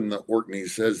Oxford and the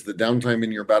Orkneys? Has the downtime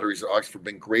in your batteries at Oxford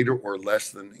been greater or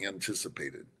less than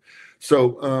anticipated?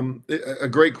 So a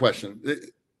great question.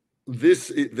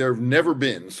 There have never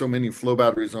been so many flow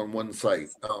batteries on one site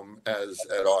as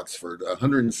at Oxford.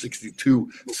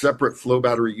 162 separate flow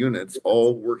battery units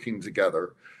all working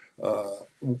together.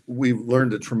 We've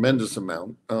learned a tremendous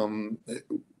amount.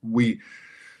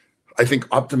 I think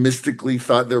optimistically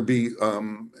thought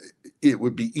it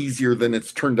would be easier than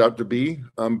it's turned out to be,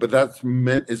 but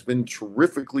has been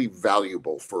terrifically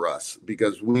valuable for us,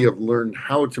 because we have learned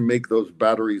how to make those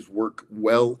batteries work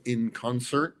well in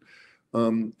concert.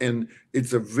 And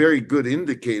it's a very good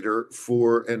indicator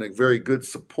and a very good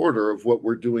supporter of what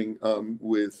we're doing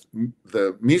with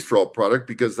the Mistral product,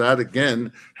 because that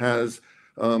again has,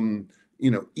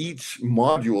 each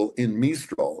module in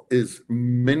Mistral is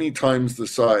many times the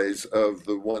size of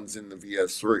the ones in the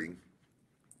VS3.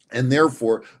 And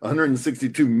therefore,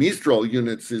 162 Mistral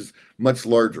units is much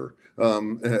larger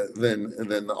than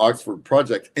the Oxford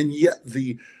project. And yet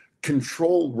the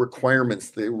control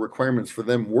requirements, the requirements for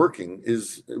them working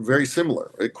is very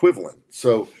similar, equivalent.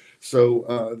 So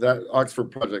that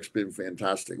Oxford project's been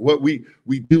fantastic. What we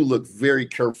do look very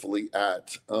carefully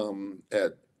at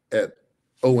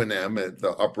O&M, at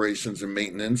the operations and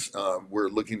maintenance. We're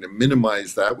looking to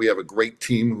minimize that. We have a great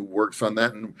team who works on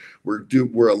that, and we're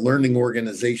a learning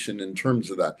organization in terms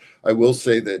of that. I will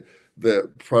say that the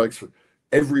products,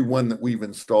 every one that we've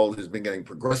installed, has been getting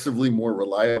progressively more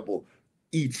reliable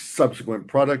each subsequent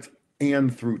product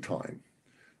and through time.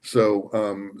 So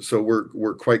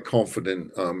we're quite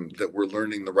confident that we're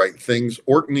learning the right things.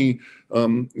 Orkney,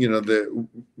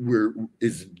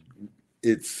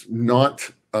 it's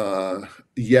not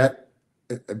yet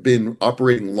been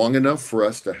operating long enough for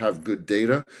us to have good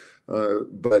data,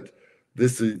 but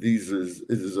this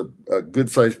is a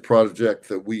good-sized project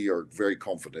that we are very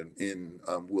confident in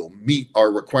will meet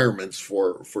our requirements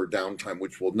for downtime,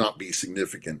 which will not be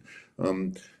significant.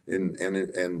 And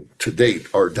to date,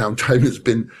 our downtime has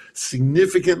been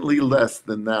significantly less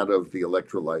than that of the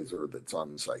electrolyzer that's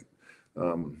on site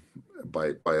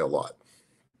by a lot.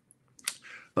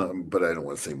 But I don't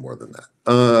want to say more than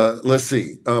that. Let's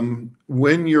see.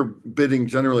 When you're bidding,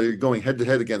 generally, you're going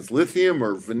head-to-head against lithium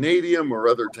or vanadium or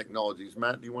other technologies.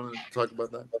 Matt, do you want to talk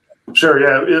about that? Sure,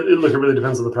 yeah. Look, it really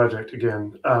depends on the project,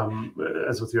 again,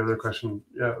 as with the other question,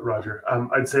 Roger.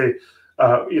 I'd say,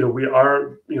 we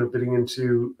are, bidding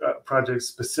into projects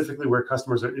specifically where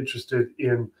customers are interested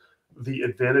in the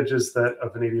advantages that a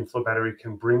vanadium flow battery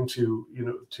can bring to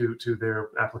their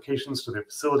applications, to their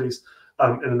facilities.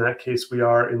 And in that case, we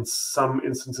are in some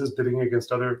instances bidding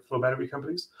against other flow battery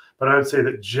companies. But I would say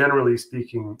that generally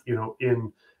speaking,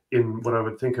 in what I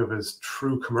would think of as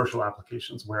true commercial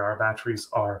applications where our batteries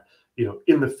are,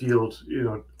 in the field,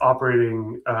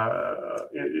 operating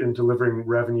in delivering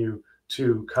revenue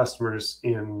to customers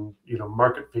in,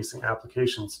 market-facing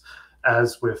applications,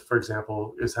 as with, for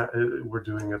example, we're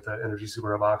doing at the Energy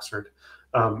Super of Oxford.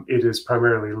 It is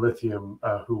primarily lithium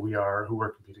who we're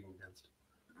competing against.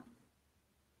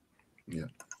 Yeah.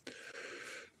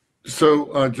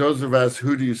 So Joseph asks,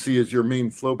 who do you see as your main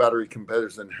flow battery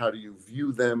competitors and how do you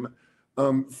view them?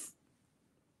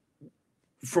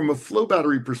 From a flow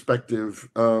battery perspective,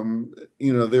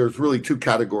 there's really two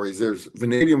categories. There's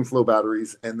vanadium flow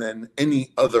batteries and then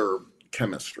any other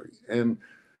chemistry. And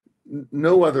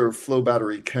no other flow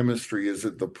battery chemistry is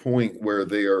at the point where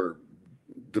they are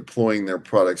deploying their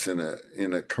products in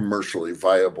a commercially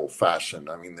viable fashion.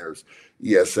 I mean, there's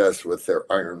ESS with their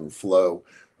iron flow.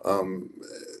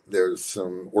 There's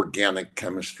some organic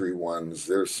chemistry ones.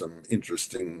 There's some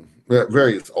interesting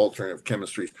various alternative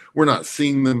chemistries. We're not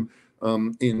seeing them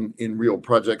in real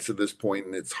projects at this point,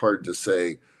 and it's hard to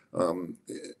say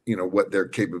what their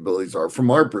capabilities are. From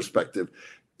our perspective,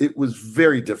 it was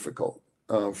very difficult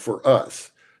for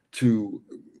us to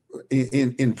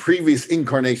in previous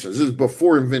incarnations, this is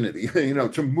before Invinity,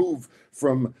 to move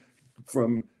from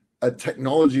a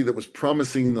technology that was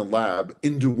promising in the lab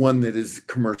into one that is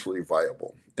commercially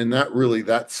viable. And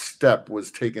that step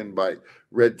was taken by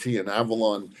Redtea and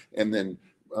Avalon, and then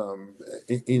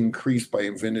increased by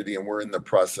Invinity, and we're in the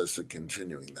process of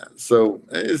continuing that. So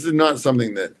this is not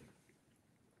something that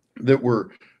we're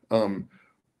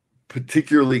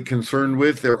particularly concerned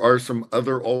with. There are some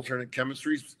other alternate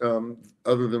chemistries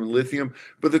other than lithium,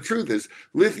 but the truth is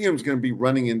lithium is going to be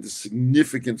running into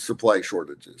significant supply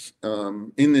shortages.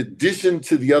 In addition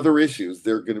to the other issues,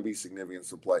 there are going to be significant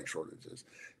supply shortages,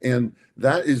 and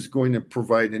that is going to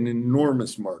provide an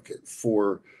enormous market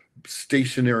for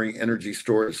stationary energy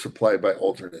storage supplied by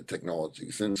alternate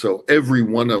technologies. And so every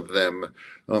one of them,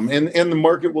 and the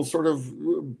market will sort of,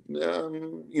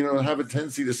 have a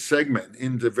tendency to segment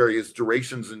into various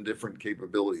durations and different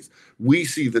capabilities. We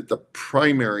see that the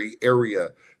primary area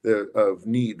of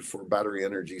need for battery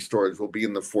energy storage will be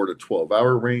in the 4 to 12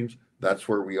 hour range. That's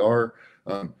where we are.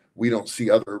 We don't see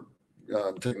other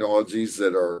technologies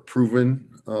that are proven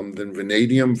than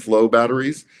vanadium flow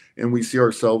batteries, and we see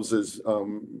ourselves as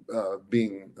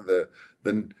being the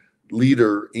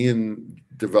leader in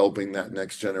developing that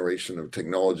next generation of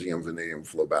technology and vanadium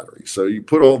flow batteries. So you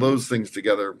put all those things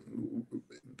together,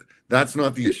 that's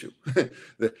not the issue.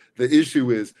 The issue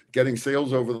is getting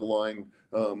sales over the line,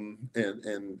 and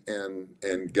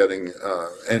getting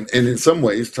and in some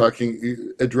ways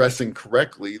addressing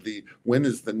correctly when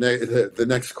is the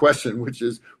next question, which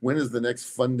is when is the next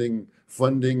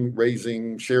funding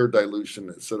raising, share dilution,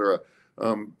 etc.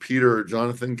 Peter or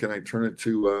Jonathan, can I turn it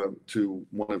to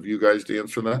one of you guys to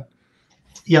answer that?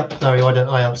 Yep, Larry, why don't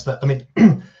I answer that? I mean,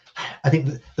 I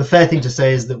think the fair thing to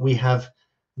say is that we have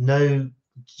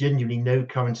genuinely no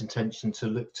current intention to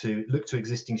look to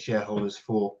existing shareholders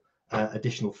for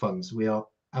additional funds. We are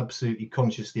absolutely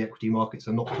conscious the equity markets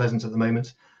are not pleasant at the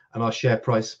moment, and our share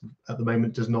price at the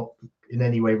moment does not in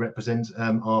any way represent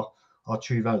our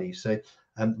true value. So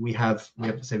we have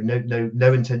to say no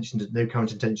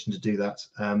current intention to do that.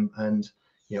 And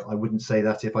I wouldn't say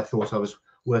that if I thought I was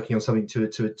working on something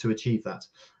to achieve that.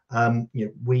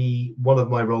 One of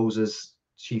my roles as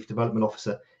Chief Development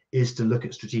Officer is to look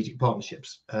at strategic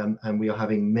partnerships, and we are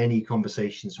having many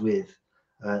conversations with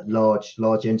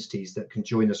large entities that can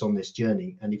join us on this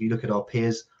journey. And if you look at our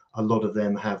peers, a lot of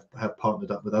them have partnered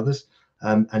up with others,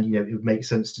 and it would make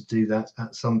sense to do that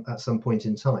at some point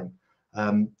in time.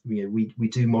 We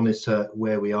do monitor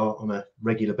where we are on a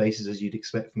regular basis, as you'd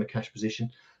expect from a cash position,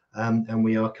 and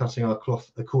we are cutting our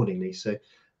cloth accordingly. So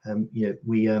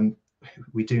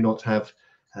we do not have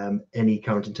any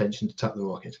current intention to tap the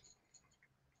market.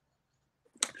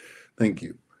 Thank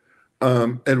you.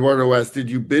 Eduardo asked, did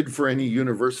you bid for any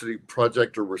university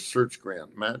project or research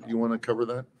grant? Matt, you want to cover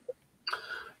that?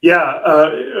 Yeah,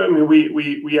 I mean,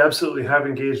 we absolutely have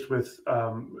engaged with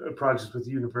projects with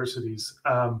universities.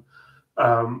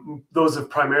 Those have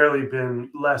primarily been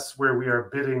less where we are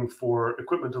bidding for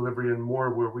equipment delivery and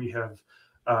more where we have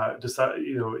decided,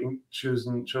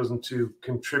 chosen to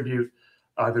contribute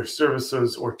either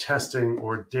services or testing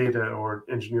or data or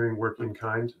engineering work in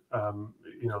kind.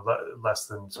 Less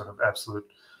than sort of absolute,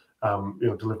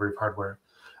 delivery of hardware.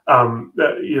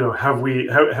 Have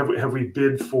we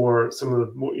bid for some of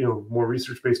the more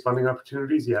research-based funding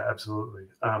opportunities? Yeah, absolutely.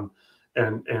 The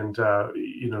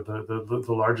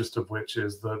largest of which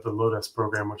is the LODES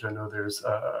program, which I know there's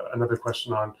another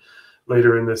question on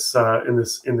later in this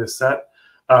set.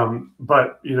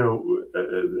 But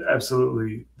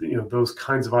absolutely, those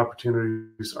kinds of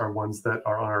opportunities are ones that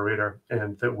are on our radar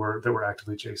and that we're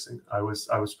actively chasing. I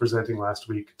was presenting last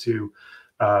week to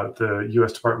the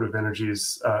U.S. Department of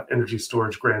Energy's Energy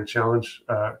Storage Grand Challenge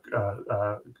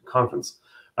conference,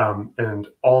 and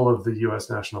all of the U.S.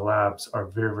 national labs are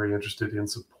very, very interested in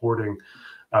supporting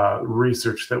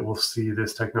research that will see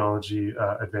this technology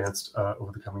advanced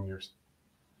over the coming years.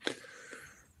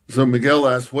 So Miguel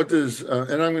asked, what does,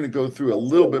 and I'm going to go through a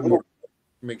little bit more,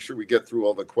 make sure we get through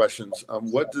all the questions.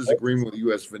 What does agreement with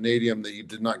U.S. Vanadium that you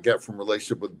did not get from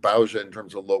relationship with Baoja in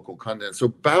terms of local content? So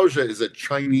Baoja is a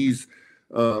Chinese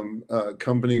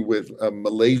company with a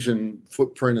Malaysian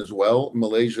footprint as well.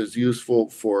 Malaysia is useful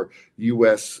for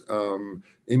U.S.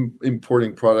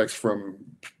 Importing products from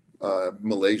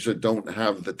Malaysia don't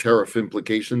have the tariff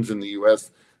implications in the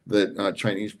U.S. that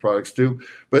Chinese products do.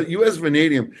 But U.S.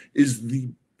 Vanadium is the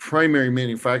primary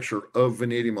manufacturer of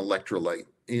vanadium electrolyte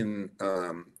in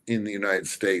the United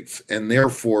States, and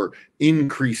therefore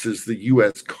increases the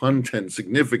U.S. content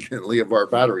significantly of our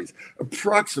batteries.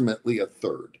 Approximately a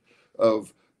third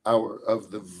of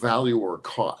the value or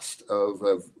cost of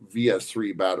a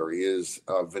VS3 battery is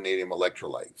vanadium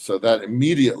electrolyte. So that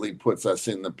immediately puts us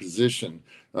in the position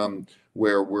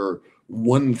where we're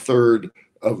 1/3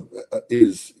 of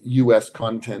is U.S.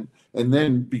 content, and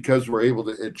then because we're able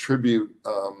to attribute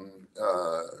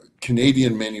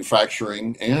Canadian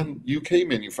manufacturing and UK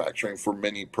manufacturing for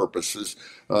many purposes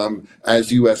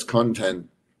as U.S. content,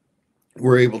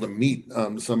 we're able to meet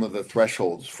some of the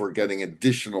thresholds for getting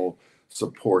additional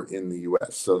support in the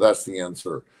U.S. So that's the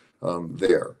answer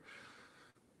there.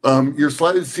 Your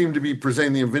slides seem to be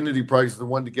presenting the INVINITY product as the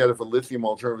one to get if a lithium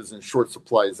alternative is in short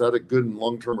supply. Is that a good and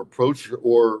long-term approach,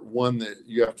 or one that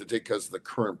you have to take because of the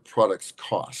current product's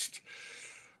cost?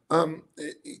 Lithium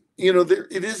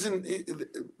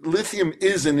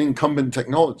is an incumbent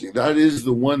technology. That is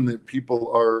the one that people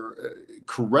are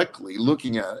correctly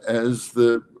looking at as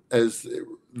the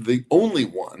only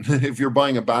one, if you're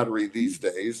buying a battery these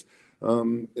days,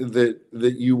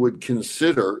 that you would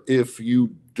consider if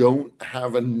you don't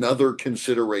have another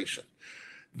consideration.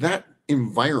 That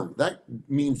environment, that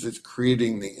means it's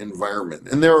creating the environment.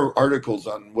 And there are articles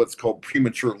on what's called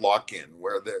premature lock-in,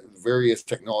 where the various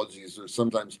technologies are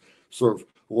sometimes sort of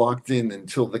locked in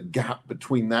until the gap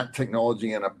between that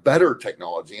technology and a better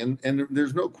technology. And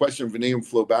there's no question vanadium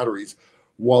flow batteries,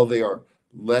 while they are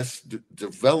less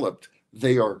developed,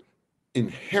 they are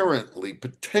inherently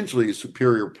potentially a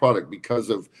superior product because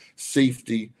of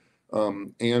safety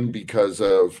and because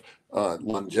of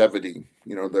longevity,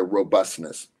 their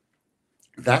robustness.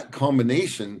 That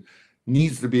combination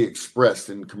needs to be expressed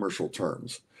in commercial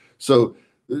terms. So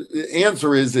the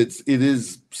answer is it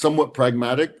is somewhat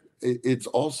pragmatic. It's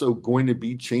also going to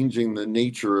be changing the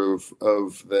nature of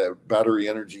the battery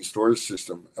energy storage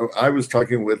system. I was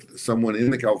talking with someone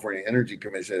in the California Energy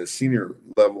Commission at a senior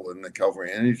level in the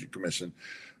California Energy Commission,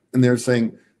 and they're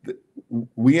saying that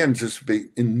we anticipate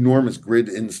enormous grid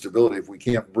instability if we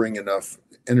can't bring enough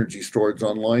energy storage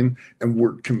online, and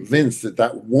we're convinced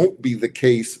that won't be the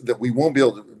case, that we won't be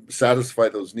able to satisfy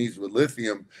those needs with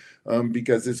lithium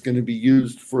because it's going to be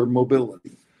used for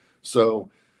mobility. So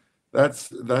that's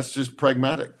just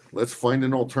pragmatic. Let's find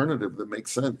an alternative that makes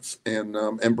sense and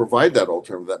provide that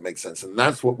alternative that makes sense, and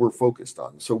that's what we're focused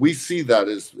on. So we see that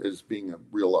as being a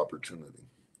real opportunity.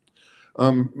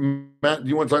 Matt, do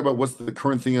you want to talk about what's the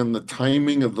current thing on the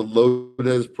timing of the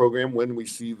LODES program, when we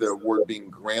see the award being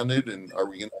granted, and are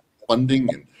we going to funding,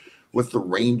 and what's the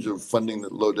range of funding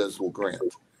that LODES will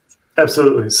grant?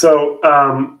 Absolutely. So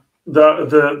we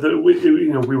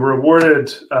were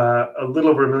awarded a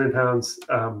little over £1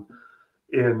 million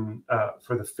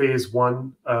for the phase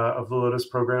 1 of the Lotus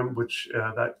program, which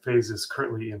that phase is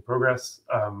currently in progress.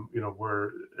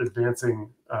 We're advancing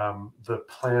the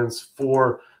plans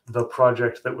for the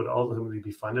project that would ultimately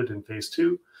be funded in phase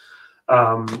 2.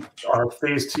 Our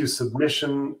phase 2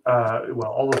 submission,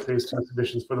 all the phase 2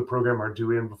 submissions for the program are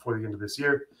due in before the end of this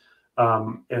year.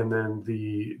 And then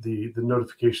the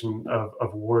notification of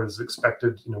award is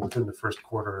expected, within the first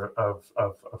quarter of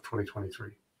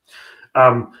 2023.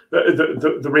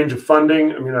 The range of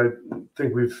funding, I mean, I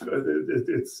think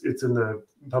it's in the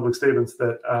public statements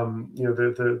that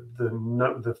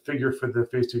the figure for the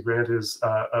phase 2 grant is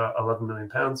 £11 million,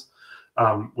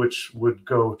 which would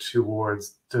go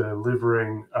towards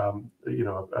delivering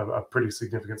a pretty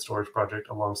significant storage project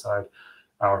alongside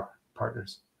our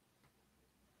partners.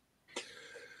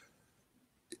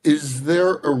 Is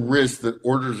there a risk that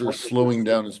orders are slowing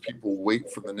down as people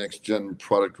wait for the next gen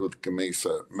product with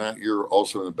Gamesa? Matt, you're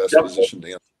also in the best position to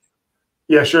answer.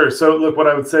 Yeah, sure. So look, what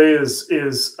I would say is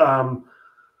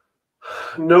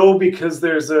no, because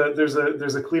there's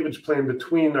a cleavage plane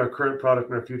between our current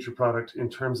product and our future product in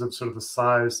terms of sort of the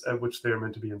size at which they are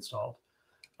meant to be installed.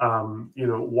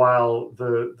 While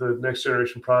the next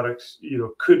generation product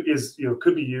could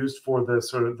be used for the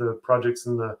sort of the projects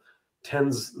in the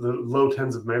low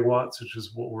tens of megawatts, which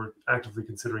is what we're actively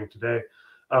considering today.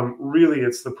 Really,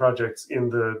 it's the projects in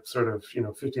the sort of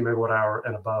 50 megawatt hour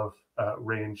and above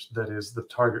range that is the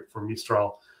target for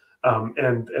Mistral,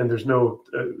 and there's no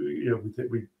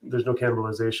there's no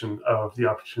cannibalization of the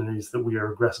opportunities that we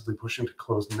are aggressively pushing to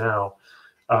close now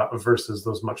versus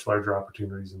those much larger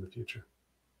opportunities in the future.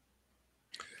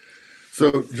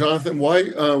 So, Jonathan,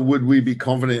 why would we be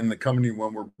confident in the company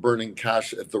when we're burning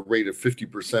cash at the rate of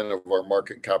 50% of our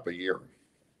market cap a year?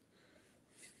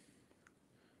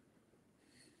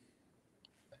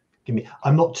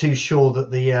 I'm not too sure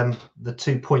that the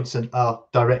 2 points are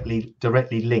directly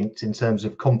linked in terms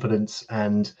of confidence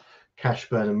and cash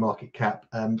burn and market cap.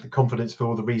 The confidence, for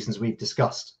all the reasons we've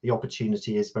discussed, the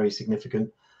opportunity is very significant.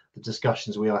 The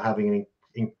discussions we are having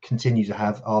and continue to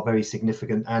have are very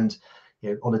significant, and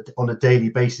on a daily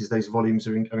basis, those volumes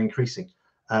are increasing.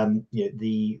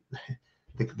 The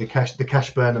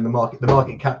cash burn and the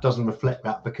market cap doesn't reflect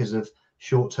that because of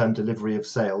short-term delivery of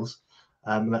sales,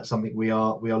 and that's something we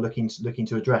are looking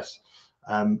to address.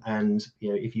 And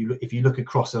if you look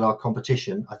across at our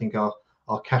competition, I think our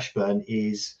cash burn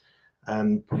is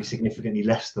probably significantly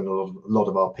less than a lot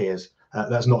of our peers.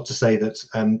 That's not to say that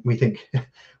we think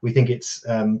it's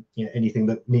anything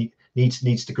that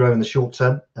needs to grow in the short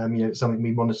term. It's something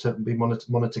we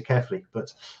monitor carefully.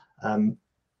 But I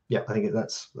think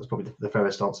that's probably the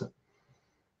fairest answer.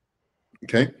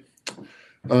 Okay.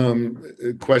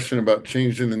 A question about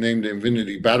changing the name to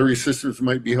INVINITY Battery Systems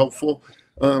might be helpful.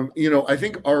 I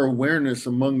think our awareness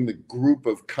among the group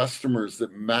of customers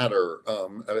that matter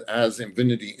as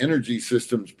INVINITY Energy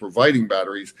Systems providing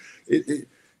batteries,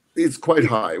 it's quite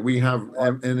high. We have,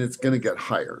 and it's going to get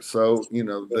higher. So,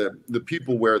 the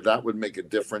people where that would make a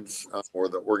difference, or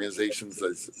the organizations,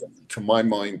 that's, to my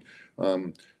mind,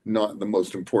 not the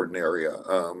most important area.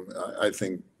 I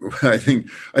think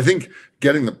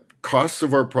getting the costs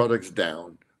of our products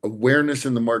down, awareness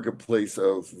in the marketplace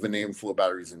of vanadium flow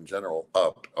batteries in general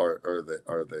up are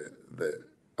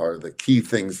the key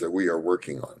things that we are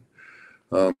working on.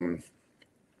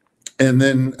 And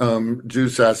then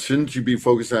Juice asks, shouldn't you be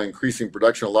focused on increasing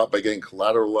production a lot by getting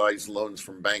collateralized loans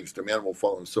from banks? Demand will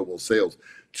follow and so will sales.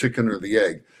 Chicken or the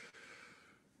egg?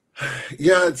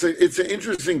 Yeah, it's an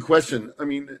interesting question. I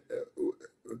mean,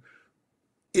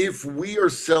 if we are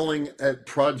selling at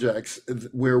projects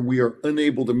where we are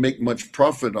unable to make much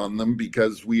profit on them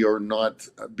because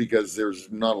there's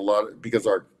not a lot, because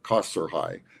our costs are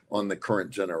high on the current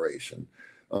generation,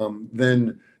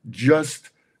 then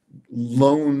just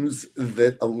loans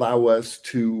that allow us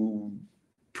to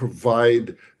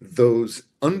provide those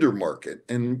under market.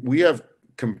 And we have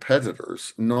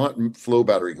competitors, not flow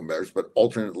battery competitors, but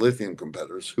alternate lithium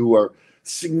competitors who are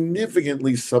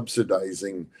significantly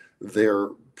subsidizing their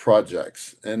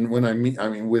projects. And when I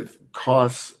mean with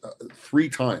costs 3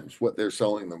 times what they're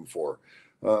selling them for,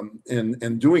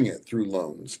 and doing it through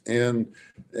loans. And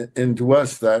to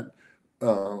us, that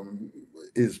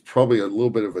is probably a little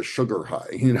bit of a sugar high.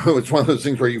 It's one of those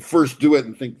things where you first do it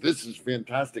and think this is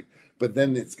fantastic, but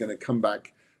then it's going to come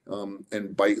back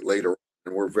and bite later.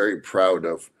 And we're very proud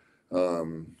of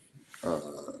the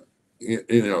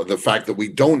fact that we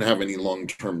don't have any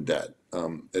long-term debt,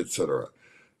 etc.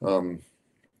 Then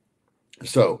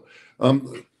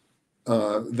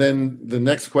the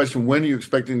next question: when are you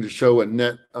expecting to show a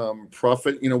net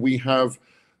profit? We have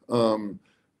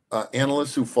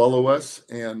analysts who follow us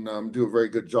and do a very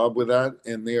good job with that,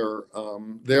 and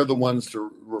they're the ones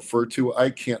to refer to. I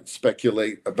can't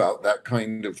speculate about that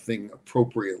kind of thing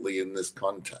appropriately in this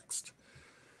context.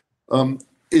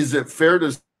 Is it fair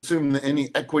to assume that any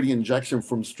equity injection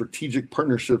from strategic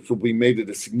partnerships will be made at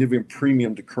a significant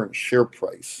premium to current share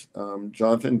price?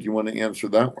 Jonathan, do you want to answer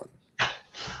that one?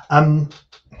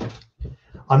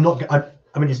 I'm not.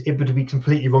 I mean, it would be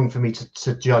completely wrong for me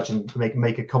to judge and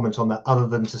make a comment on that, other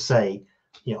than to say,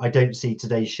 I don't see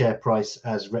today's share price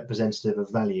as representative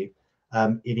of value.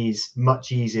 It is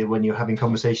much easier when you're having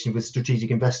conversations with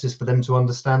strategic investors for them to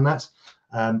understand that,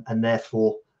 and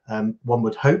therefore, one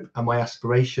would hope, and my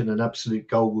aspiration and absolute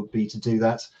goal would be to do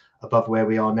that above where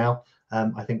we are now.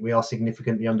 I think we are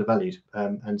significantly undervalued,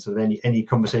 and so any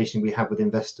conversation we have with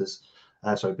investors,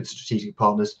 with strategic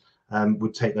partners,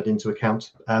 would take that into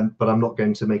account, but I'm not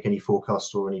going to make any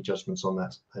forecasts or any judgments on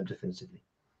that definitively.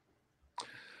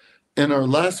 And our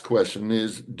last question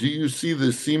is, do you see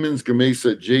the Siemens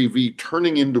Gamesa JV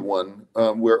turning into one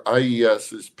where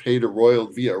IES is paid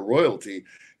via royalty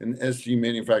and SG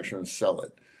manufacture and sell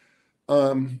it?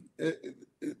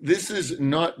 This is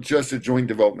not just a joint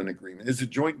development agreement. It's a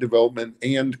joint development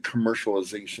and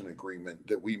commercialization agreement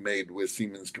that we made with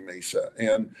Siemens Gamesa.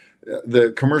 And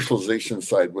the commercialization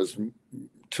side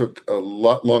took a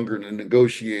lot longer to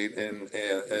negotiate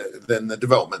than the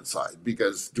development side,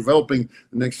 because developing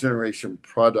the next generation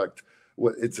product,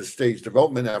 it's a stage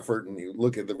development effort, and you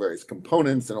look at the various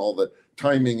components and all the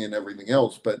timing and everything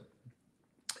else, but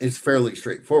it's fairly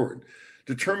straightforward.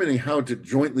 Determining how to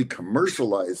jointly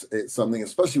commercialize something,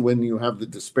 especially when you have the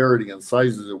disparity in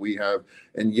sizes that we have,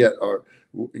 and yet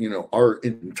our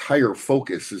entire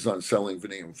focus is on selling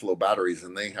vanadium flow batteries,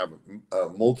 and they have a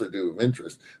multitude of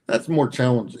interests, that's more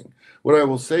challenging. What I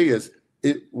will say is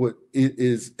it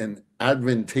is an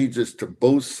advantageous to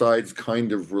both sides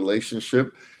kind of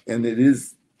relationship, and it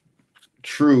is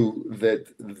true that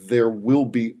there will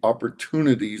be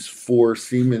opportunities for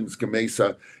Siemens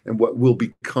Gamesa and what will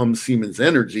become Siemens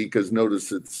Energy, because notice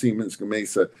that Siemens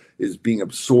Gamesa is being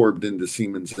absorbed into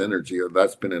Siemens Energy, or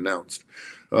that's been announced.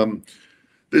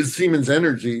 The Siemens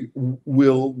Energy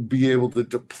will be able to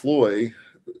deploy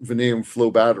vanadium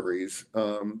flow batteries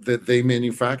that they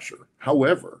manufacture.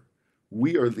 However,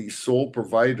 we are the sole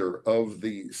provider of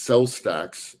the cell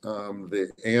stacks and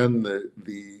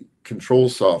the control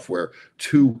software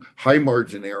to high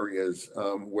margin areas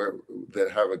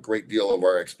that have a great deal of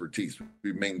our expertise.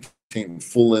 We maintain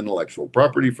full intellectual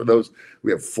property for those.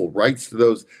 We have full rights to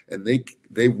those, and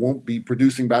they won't be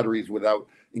producing batteries without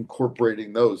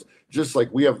incorporating those. Just like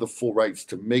we have the full rights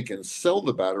to make and sell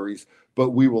the batteries,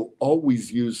 but we will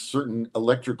always use certain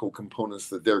electrical components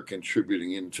that they're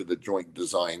contributing into the joint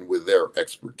design with their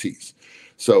expertise.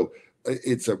 So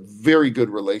it's a very good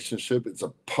relationship. It's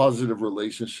a positive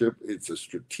relationship. It's a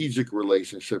strategic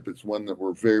relationship. It's one that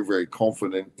we're very, very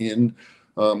confident in,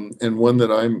 and one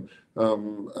that I'm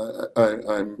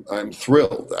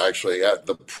thrilled actually at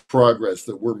the progress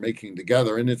that we're making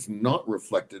together, and it's not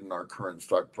reflected in our current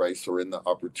stock price or in the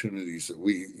opportunities that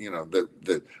we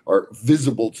that are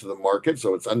visible to the market.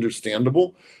 So it's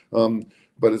understandable,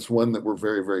 but it's one that we're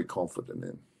very, very confident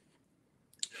in.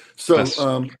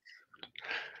 So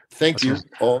thank you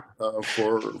all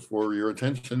for your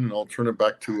attention, and I'll turn it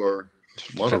back to our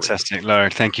moderator. Fantastic,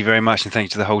 Larry. Thank you very much, and thank you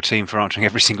to the whole team for answering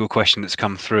every single question that's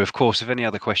come through. Of course, if any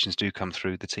other questions do come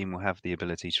through, the team will have the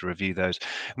ability to review those,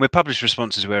 and we'll publish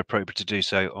responses where appropriate to do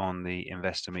so on the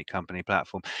Investor Meet Company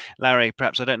platform. Larry,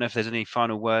 perhaps, I don't know if there's any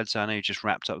final words. I know you just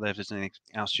wrapped up there. If there's anything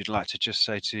else you'd like to just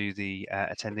say to the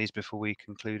attendees before we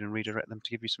conclude and redirect them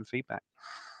to give you some feedback.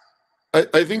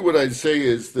 I think what I'd say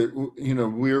is that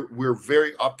we're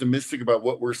very optimistic about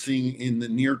what we're seeing in the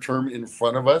near term in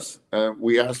front of us.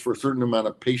 We ask for a certain amount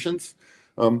of patience.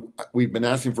 We've been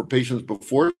asking for patience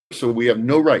before, so we have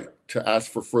no right to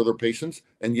ask for further patience,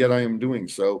 and yet I am doing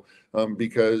so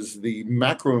because the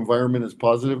macro environment is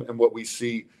positive, and what we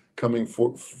see coming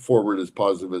forward is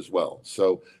positive as well.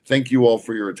 So thank you all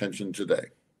for your attention today.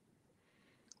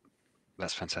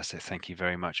 That's fantastic. Thank you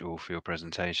very much all for your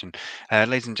presentation.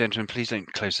 Ladies and gentlemen, please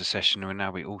don't close the session. We'll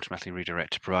now be automatically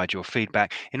redirect to provide your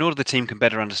feedback in order the team can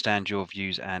better understand your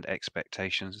views and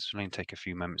expectations. This will only take a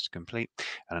few moments to complete,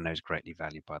 and I know is greatly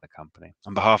valued by the company.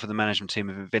 On behalf of the management team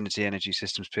of INVINITY Energy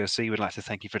Systems PLC, we'd like to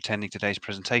thank you for attending today's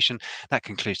presentation. That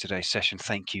concludes today's session.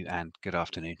 Thank you and good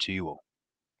afternoon to you all.